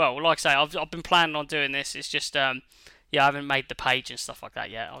for you as well. Like I say, I've been planning on doing this. It's just, I haven't made the page and stuff like that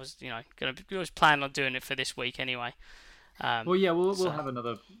yet. I was, planning on doing it for this week anyway. We'll have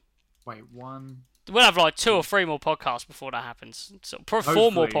another. Wait, one. We'll have like 2 or 3 more podcasts before that happens. So probably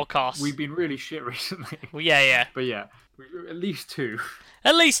 4 more podcasts. We've been really shit recently. Well, yeah. But yeah, at least 2.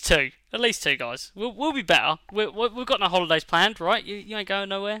 At least two, guys. We'll be better. We've got no holidays planned, right? You ain't going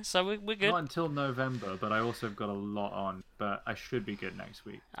nowhere, so we're good. Not until November, but I also have got a lot on. But I should be good next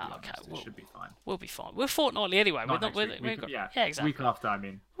week. Okay, it should be fine. We'll be fine. We're fortnightly anyway. Yeah, exactly. Week after, I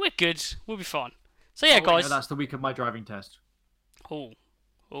mean. We're good. We'll be fine. So yeah, guys. That's the week of my driving test. Oh.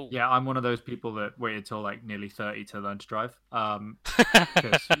 Yeah, I'm one of those people that waited till like nearly 30 to learn to drive.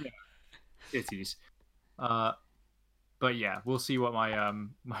 Because it is. Uh, but yeah, we'll see what my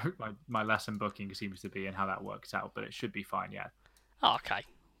my lesson booking seems to be and how that works out. But it should be fine. Yeah. Oh, okay.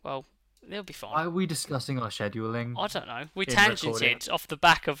 Well, they'll be fine. Why are we discussing our scheduling I don't know. We in recording? tangented off the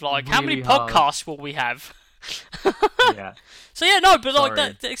back of like, how many Really hard. podcasts will we have? Yeah. So yeah, no, but like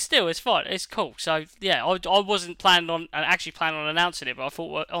Sorry. still, it's fine. It's cool. So yeah, I wasn't planning on actually planning on announcing it, but I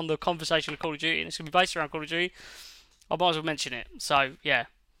thought on the conversation with Call of Duty, and it's gonna be based around Call of Duty, I might as well mention it. So yeah,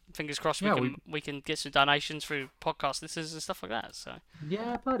 fingers crossed Yeah. we can get some donations through podcast listeners and stuff like that. So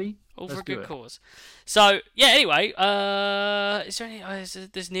Yeah, buddy. all for Let's a do good it. cause. So yeah, anyway, is there any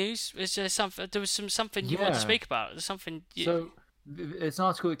there's news? Is there something? There was something you wanted to Yeah. speak about? There's something. So it's an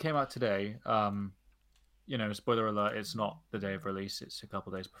article that came out today. Spoiler alert, it's not the day of release, it's a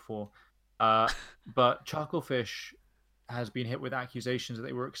couple days before. But Chucklefish has been hit with accusations that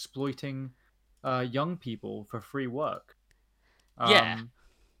they were exploiting young people for free work. Yeah,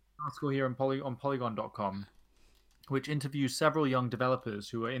 Article here on Polygon.com, which interviews several young developers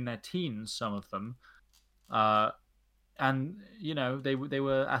who are in their teens, some of them. Uh, and, they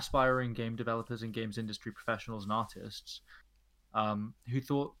were aspiring game developers and games industry professionals and artists who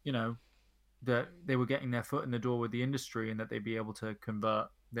thought, that they were getting their foot in the door with the industry and that they'd be able to convert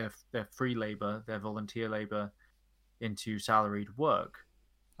their free labor, their volunteer labor, into salaried work.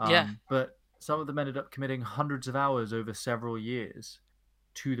 yeah, But some of them ended up committing hundreds of hours over several years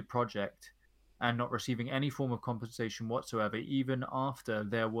to the project and not receiving any form of compensation whatsoever, even after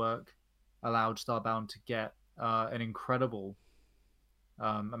their work allowed Starbound to get an incredible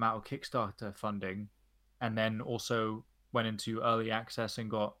amount of Kickstarter funding, and then also went into early access and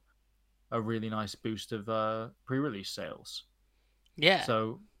got a really nice boost of pre-release sales. yeah,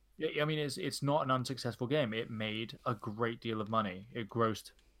 So, I mean, it's not an unsuccessful game. It made a great deal of money. It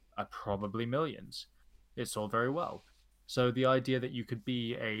grossed probably millions. It sold very well. So the idea that you could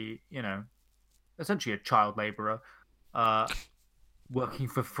be essentially a child laborer, uh, working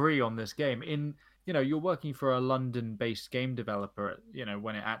for free on this game you're working for a London-based game developer,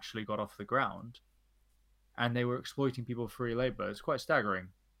 when it actually got off the ground, and they were exploiting people for free labor. It's quite staggering.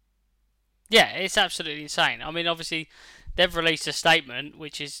 yeah. It's absolutely insane. I mean, obviously, they've released a statement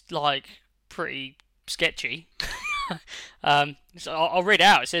which is like pretty sketchy. So I'll read it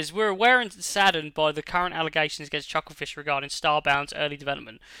out. It says, "We're aware and saddened by the current allegations against Chucklefish regarding Starbound's early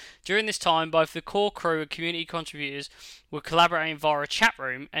development. During this time, both the core crew and community contributors were collaborating via a chat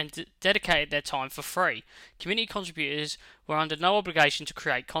room and dedicated their time for free. Community contributors were under no obligation to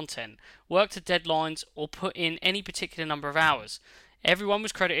create content, work to deadlines, or put in any particular number of hours. Everyone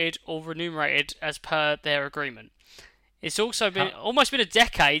was credited or remunerated as per their agreement. It's also been How, almost been a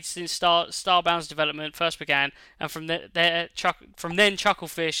decade since Starbound's development first began, and from then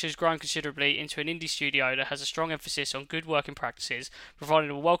Chucklefish has grown considerably into an indie studio that has a strong emphasis on good working practices,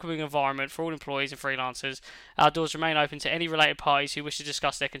 providing a welcoming environment for all employees and freelancers. Our doors remain open to any related parties who wish to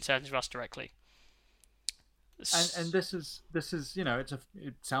discuss their concerns with us directly." and this is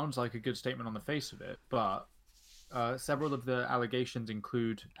it sounds like a good statement on the face of it, but several of the allegations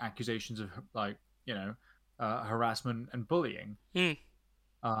include accusations of harassment and bullying. Hmm.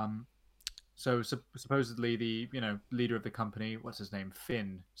 Um, so supposedly the leader of the company, what's his name,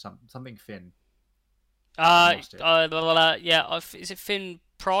 Finn, something Finn. I've lost it. Yeah. Is it Finn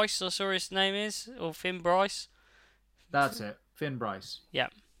Price? I saw his name is, or Finn Bryce. That's it, Finn Bryce. Yeah.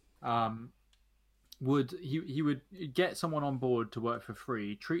 Um, would he would get someone on board to work for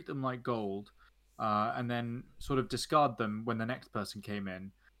free, treat them like gold, and then sort of discard them when the next person came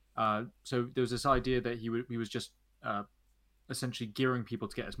in. So there was this idea that he was just essentially gearing people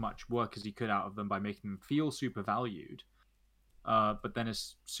to get as much work as he could out of them by making them feel super valued. But then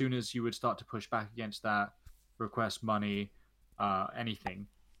as soon as you would start to push back against that, request money, anything,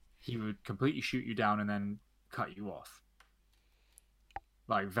 he would completely shoot you down and then cut you off,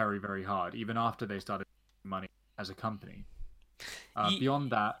 like very, very hard, even after they started making money as a company.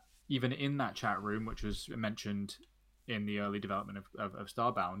 Beyond that, even in that chat room, which was mentioned in the early development of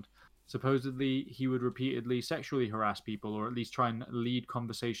Starbound, supposedly he would repeatedly sexually harass people, or at least try and lead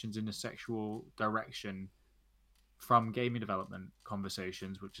conversations in a sexual direction from gaming development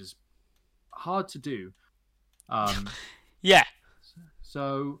conversations, which is hard to do. Yeah.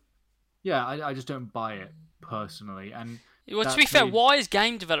 So, yeah, I just don't buy it personally. And Well, to be fair, why is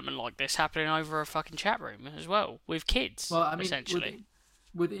game development like this happening over a fucking chat room as well with kids? Well, I mean, essentially,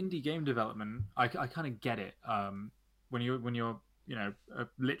 with indie game development, I kind of get it. When you're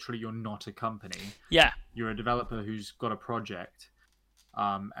literally you're not a company. yeah, You're a developer who's got a project,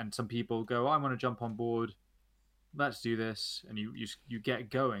 and some people go, "I want to jump on board. Let's do this," and you get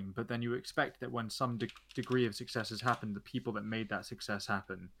going. But then you expect that when some degree of success has happened, the people that made that success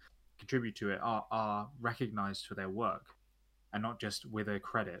happen contribute to it are recognized for their work, and not just with a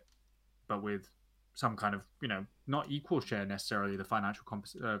credit, but with some kind of, not equal share necessarily the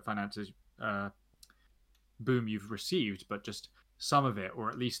finances boom you've received, but just some of it, or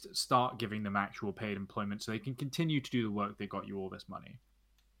at least start giving them actual paid employment so they can continue to do the work that got you all this money.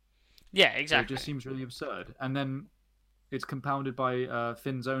 Yeah, So exactly. it just seems really absurd. And then it's compounded by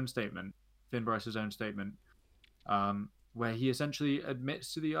Finn Bryce's own statement, where he essentially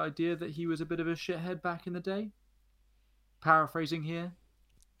admits to the idea that he was a bit of a shithead back in the day. Paraphrasing here,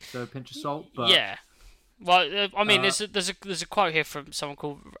 so a pinch of salt, but Yeah. Well, I mean, there's a quote here from someone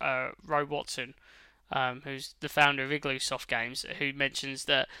called Ro Watson, who's the founder of Igloo Soft Games, who mentions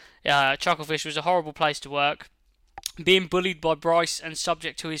that Chucklefish was a horrible place to work. Being bullied by Bryce and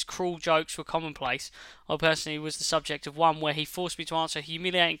subject to his cruel jokes were commonplace. I personally was the subject of one where he forced me to answer a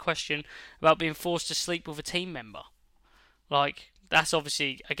humiliating question about being forced to sleep with a team member. Like, that's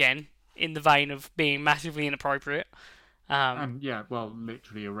obviously, again, in the vein of being massively inappropriate. And yeah, well,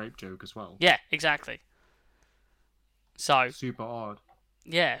 literally a rape joke as well. Yeah, exactly. So super odd.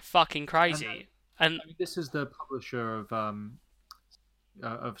 Yeah, fucking crazy. And I mean, this is the publisher of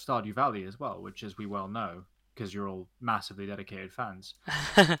Stardew Valley as well, which, as we well know, because you're all massively dedicated fans,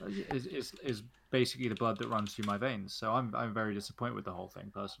 is basically the blood that runs through my veins. So I'm very disappointed with the whole thing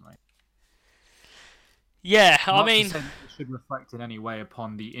personally. Yeah, Not I mean, to say that it should reflect in any way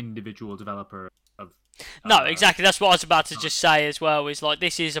upon the individual developer of. No, exactly. That's what I was about to just say as well. Is like,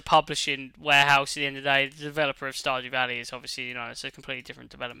 this is a publishing warehouse. At the end of the day, the developer of Stardew Valley is obviously, it's a completely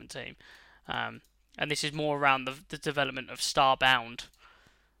different development team, and this is more around the development of Starbound.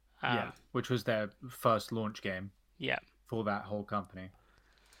 Yeah, which was their first launch game. Yeah. For that whole company.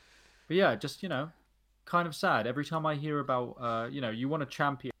 But yeah, just kind of sad. Every time I hear about, you want to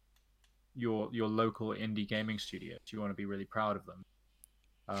champion your local indie gaming studios. You want to be really proud of them.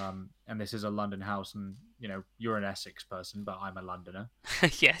 And this is a London house, and you're an Essex person, but I'm a Londoner.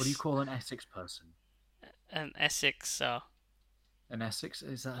 Yes. What do you call an Essex person? An Essex. An Essex,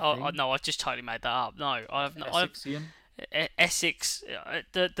 is that a thing? No, I just totally made that up. No, I've not. Essexian. Essex.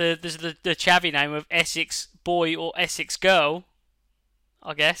 There's the chavvy name of Essex boy or Essex girl,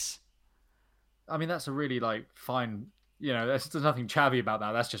 I guess. I mean, that's a really fine. There's nothing chavvy about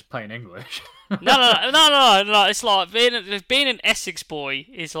that. That's just plain English. No. It's like being an Essex boy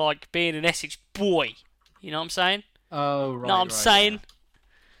is like being an Essex boy. You know what I'm saying? Oh, right. No, I'm saying,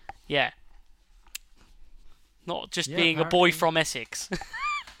 yeah. Not just being apparently. A boy from Essex.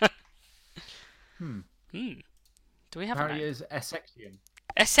 Do we have apparently a name? It is Essexian.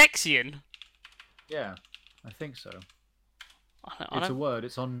 Essexian? Yeah, I think so. It's a word.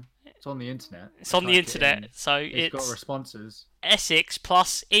 It's on the internet. It's on the internet, so it's got responses. Essex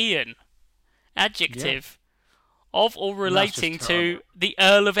plus Ian. Adjective. Of or relating to the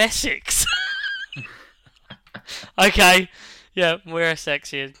Earl of Essex. Okay. Yeah, we're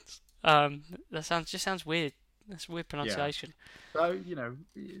Essexians. That sounds weird. That's a weird pronunciation. So,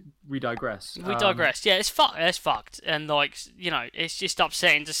 we digress. We digress. Yeah, it's fucked. And, it's just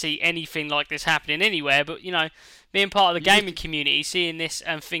upsetting to see anything like this happening anywhere. But, being part of the gaming community, seeing this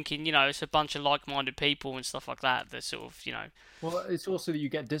and thinking, it's a bunch of like-minded people and stuff like that, that sort of, Well, it's also that you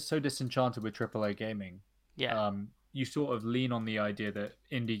get so disenchanted with AAA gaming. Yeah. You sort of lean on the idea that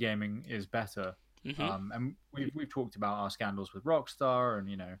indie gaming is better. Mm-hmm. And we've talked about our scandals with Rockstar and,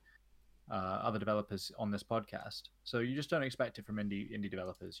 other developers on this podcast. So you just don't expect it from indie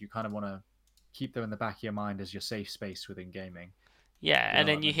developers. You kind of want to keep them in the back of your mind as your safe space within gaming. Yeah, and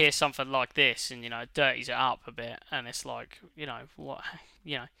then you hear something like this, and it dirties it up a bit, and it's like, what,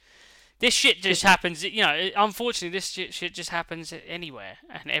 this shit just happens. Unfortunately, this shit just happens anywhere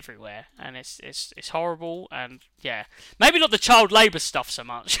and everywhere, and it's horrible. And yeah, maybe not the child labour stuff so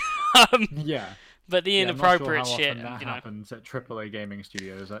much. Yeah. But the inappropriate shit. That happens at AAA gaming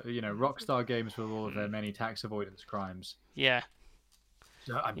studios. Rockstar Games with all of their many tax avoidance crimes. Yeah.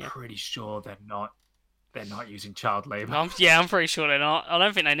 So I'm pretty sure they're not using child labour. I'm pretty sure they're not. I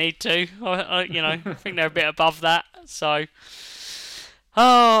don't think they need to. I think they're a bit above that. So,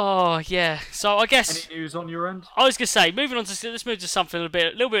 oh yeah. So I guess. Any news on your end? I was gonna say, let's move to something a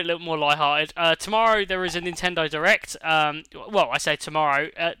little bit more lighthearted. Tomorrow there is a Nintendo Direct. Well, I say tomorrow.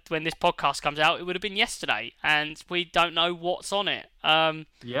 When this podcast comes out, it would have been yesterday, and we don't know what's on it.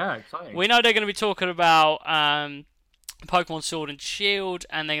 Yeah, exciting. We know they're going to be talking about Pokemon Sword and Shield,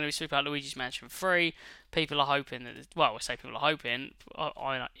 and they're going to be sweeping out Luigi's Mansion 3. People are hoping that, well, I say people are hoping,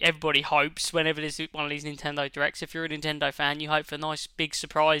 everybody hopes whenever there's one of these Nintendo Directs. If you're a Nintendo fan, you hope for nice big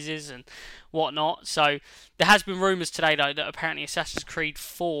surprises and whatnot. So there has been rumours today, though, that apparently Assassin's Creed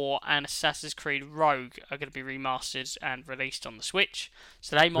 4 and Assassin's Creed Rogue are going to be remastered and released on the Switch.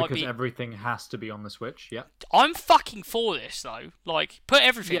 So they might because everything has to be on the Switch, yeah. I'm fucking for this, though. Like, put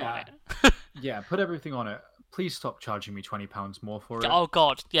everything on it. Yeah, put everything on it. Please stop charging me £20 more for it. Oh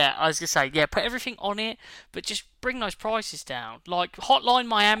god, yeah, I was gonna say, yeah, put everything on it, but just bring those prices down. Like Hotline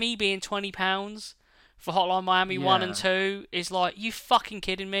Miami being £20 for Hotline Miami 1 and 2 is like, you fucking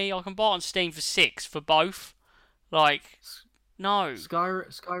kidding me? I can buy it on Steam for £6 for both. Like, no.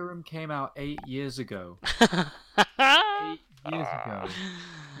 Skyrim came out 8 years ago. 8 years ago.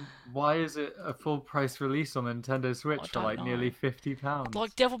 Why is it a full price release on Nintendo Switch for like nearly £50?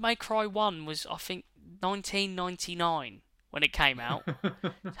 Like Devil May Cry 1 was, I think, $19.99 when it came out.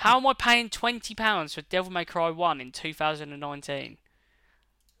 How am I paying £20 for Devil May Cry 1 in 2019?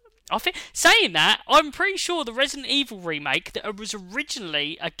 I think, saying that, I'm pretty sure the Resident Evil remake that was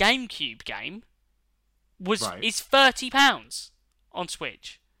originally a GameCube game is £30 on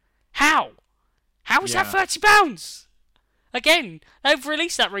Switch. How? How is that £30? Again, they've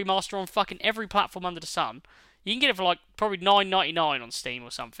released that remaster on fucking every platform under the sun. You can get it for like probably $9.99 on Steam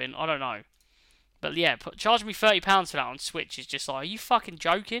or something. I don't know. But yeah, charging me £30 for that on Switch is just like, are you fucking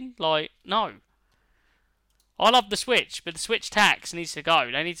joking? Like, no. I love the Switch, but the Switch tax needs to go.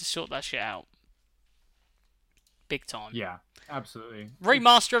 They need to sort that shit out. Big time. Yeah, absolutely.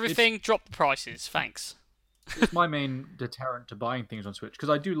 Remaster everything, drop the prices. Thanks. It's my main deterrent to buying things on Switch,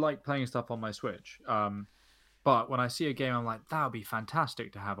 because I do like playing stuff on my Switch. But when I see a game, I'm like, that would be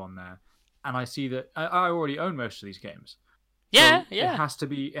fantastic to have on there. And I see that I already own most of these games. Yeah, so It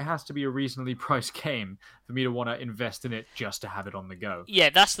has to be a reasonably priced game for me to want to invest in it just to have it on the go. Yeah,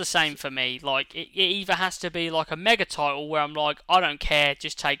 that's the same for me. Like, it either has to be like a mega title where I'm like, I don't care,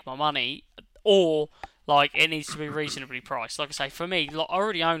 just take my money, or like it needs to be reasonably priced. Like I say, for me, like, I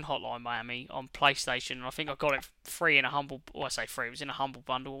already own Hotline Miami on PlayStation, and I think I got it free in a humble. Well, I say free, it was in a humble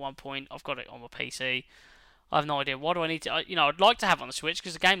bundle at one point. I've got it on my PC. I have no idea. What do I need to? I'd like to have it on the Switch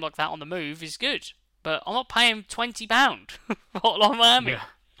because a game like that on the move is good. But I'm not paying £20 for Hotline Miami. Yeah.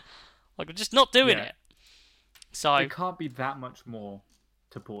 Like, I'm just not doing it. So it can't be that much more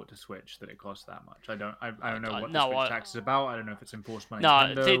to port to Switch that it costs that much. I don't know what the Switch tax is about. I don't know if it's enforced by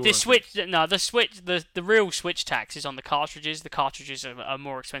Nintendo. The real Switch tax is on the cartridges. The cartridges are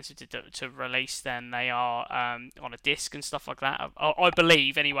more expensive to release than they are on a disc and stuff like that. I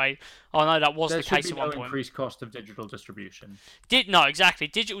believe, anyway. I know that was the case at one point. There should be no increased cost of digital distribution. No, exactly.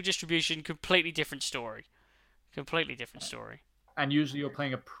 Digital distribution, completely different story. Completely different story. And usually you're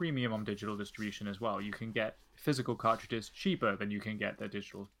playing a premium on digital distribution as well. You can get physical cartridges cheaper than you can get their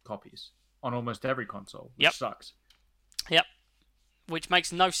digital copies on almost every console, which sucks. Yep. Which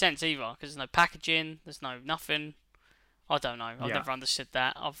makes no sense either, because there's no packaging, there's no nothing. I don't know. I've never understood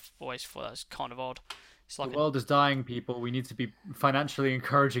that. I've always thought that was kind of odd. It's like the world is dying, people. We need to be financially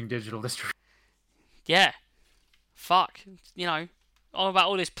encouraging digital distribution. Yeah. Fuck. All about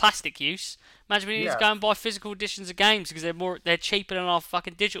all this plastic use. Imagine we need to go and buy physical editions of games because they're cheaper than our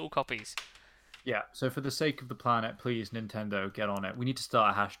fucking digital copies. Yeah, so for the sake of the planet, please, Nintendo, get on it. We need to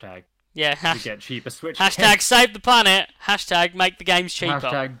start a hashtag to get cheaper Switch hashtag games. Save the planet. Hashtag make the games cheaper.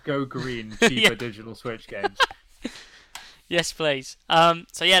 Hashtag go green, cheaper digital Switch games. Yes, please.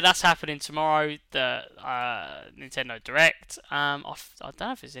 So yeah, that's happening tomorrow. The Nintendo Direct. I don't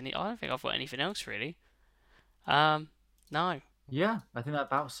know if there's any. I don't think I've got anything else really. No. Yeah, I think that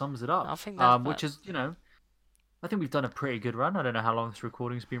about sums it up. I think that which is, I think we've done a pretty good run. I don't know how long this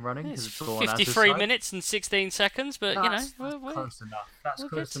recording's been running. It's 53 minutes and 16 seconds, but that's close enough. That's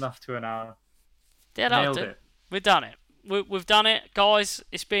close enough to an hour. Yeah, nailed it. We've done it. We've done it, guys.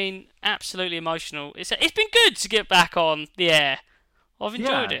 It's been absolutely emotional. It's been good to get back on the air. I've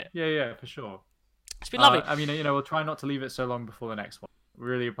enjoyed it. Yeah, for sure. It's been lovely. I mean, we'll try not to leave it so long before the next one. We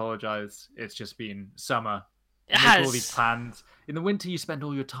really apologise. It's just been summer. You make all these plans. In the winter, you spend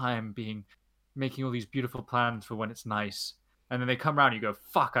all your time making all these beautiful plans for when it's nice. And then they come around and you go,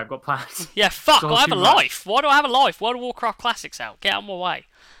 fuck, I've got plans. Yeah, fuck, I have a life. Why do I have a life? World of Warcraft Classics out. Get out of my way.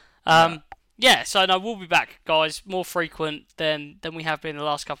 So no, we'll be back, guys, more frequent than we have been the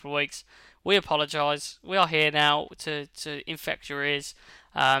last couple of weeks. We apologise. We are here now to infect your ears.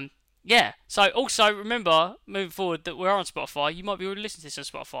 So also remember, moving forward, that we're on Spotify. You might be already listening to this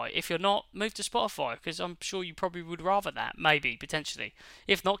on Spotify. If you're not, move to Spotify, because I'm sure you probably would rather that, maybe, potentially.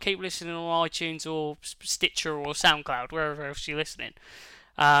 If not, keep listening on iTunes or Stitcher or SoundCloud, wherever else you're listening.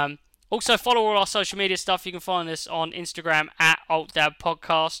 Also, follow all our social media stuff. You can find us on Instagram at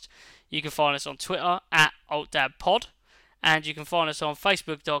AltDabPodcast. You can find us on Twitter at AltDabPod. And you can find us on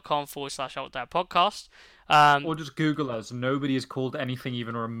Facebook.com/AltDabPodcast. Or just Google us. Nobody has called anything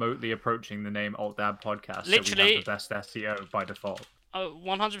even remotely approaching the name Alt Dab Podcast. Literally, so we have the best SEO by default.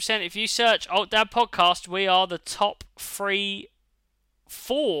 100%. If you search Alt Dab Podcast, we are the top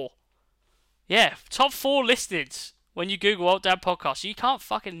 4. Yeah, top 4 listed when you Google Alt Dab Podcast. You can't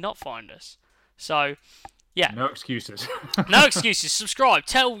fucking not find us. So, yeah. No excuses. No excuses. Subscribe.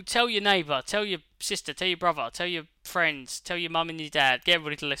 Tell your neighbour. Tell your sister. Tell your brother. Tell your friends. Tell your mum and your dad. Get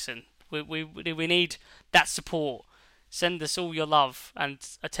everybody to listen. We need that support. Send us all your love and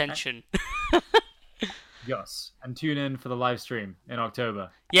attention. Yes, and tune in for the live stream in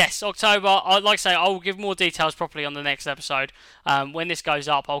October. Yes, October. Like I say, I will give more details properly on the next episode. When this goes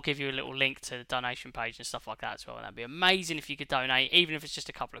up, I'll give you a little link to the donation page and stuff like that as well. And that'd be amazing if you could donate, even if it's just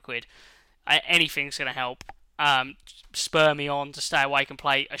a couple of quid. Anything's going to help. Spur me on to stay awake and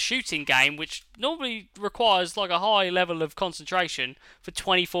play a shooting game, which normally requires like a high level of concentration for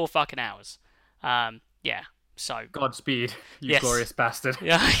 24 fucking hours. Yeah. So Godspeed, you glorious bastard.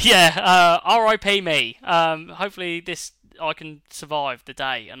 Yeah. R.I.P. me. Hopefully I can survive the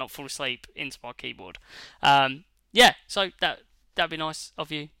day and not fall asleep into my keyboard. Yeah. So that'd be nice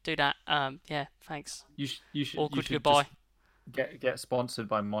of you. Do that. Yeah. Thanks. You should. Awkward goodbye. Get sponsored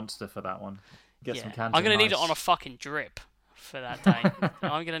by Monster for that one. Get some cans. I'm gonna need it on a fucking drip for that day.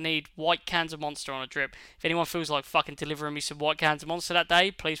 I'm gonna need white cans of Monster on a drip. If anyone feels like fucking delivering me some white cans of Monster that day,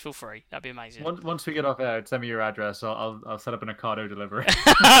 please feel free. That'd be amazing. Once we get off air, send me your address. I'll set up an Ocado delivery.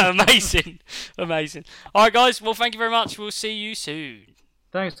 Amazing. All right, guys. Well, thank you very much. We'll see you soon.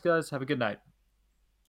 Thanks, guys. Have a good night.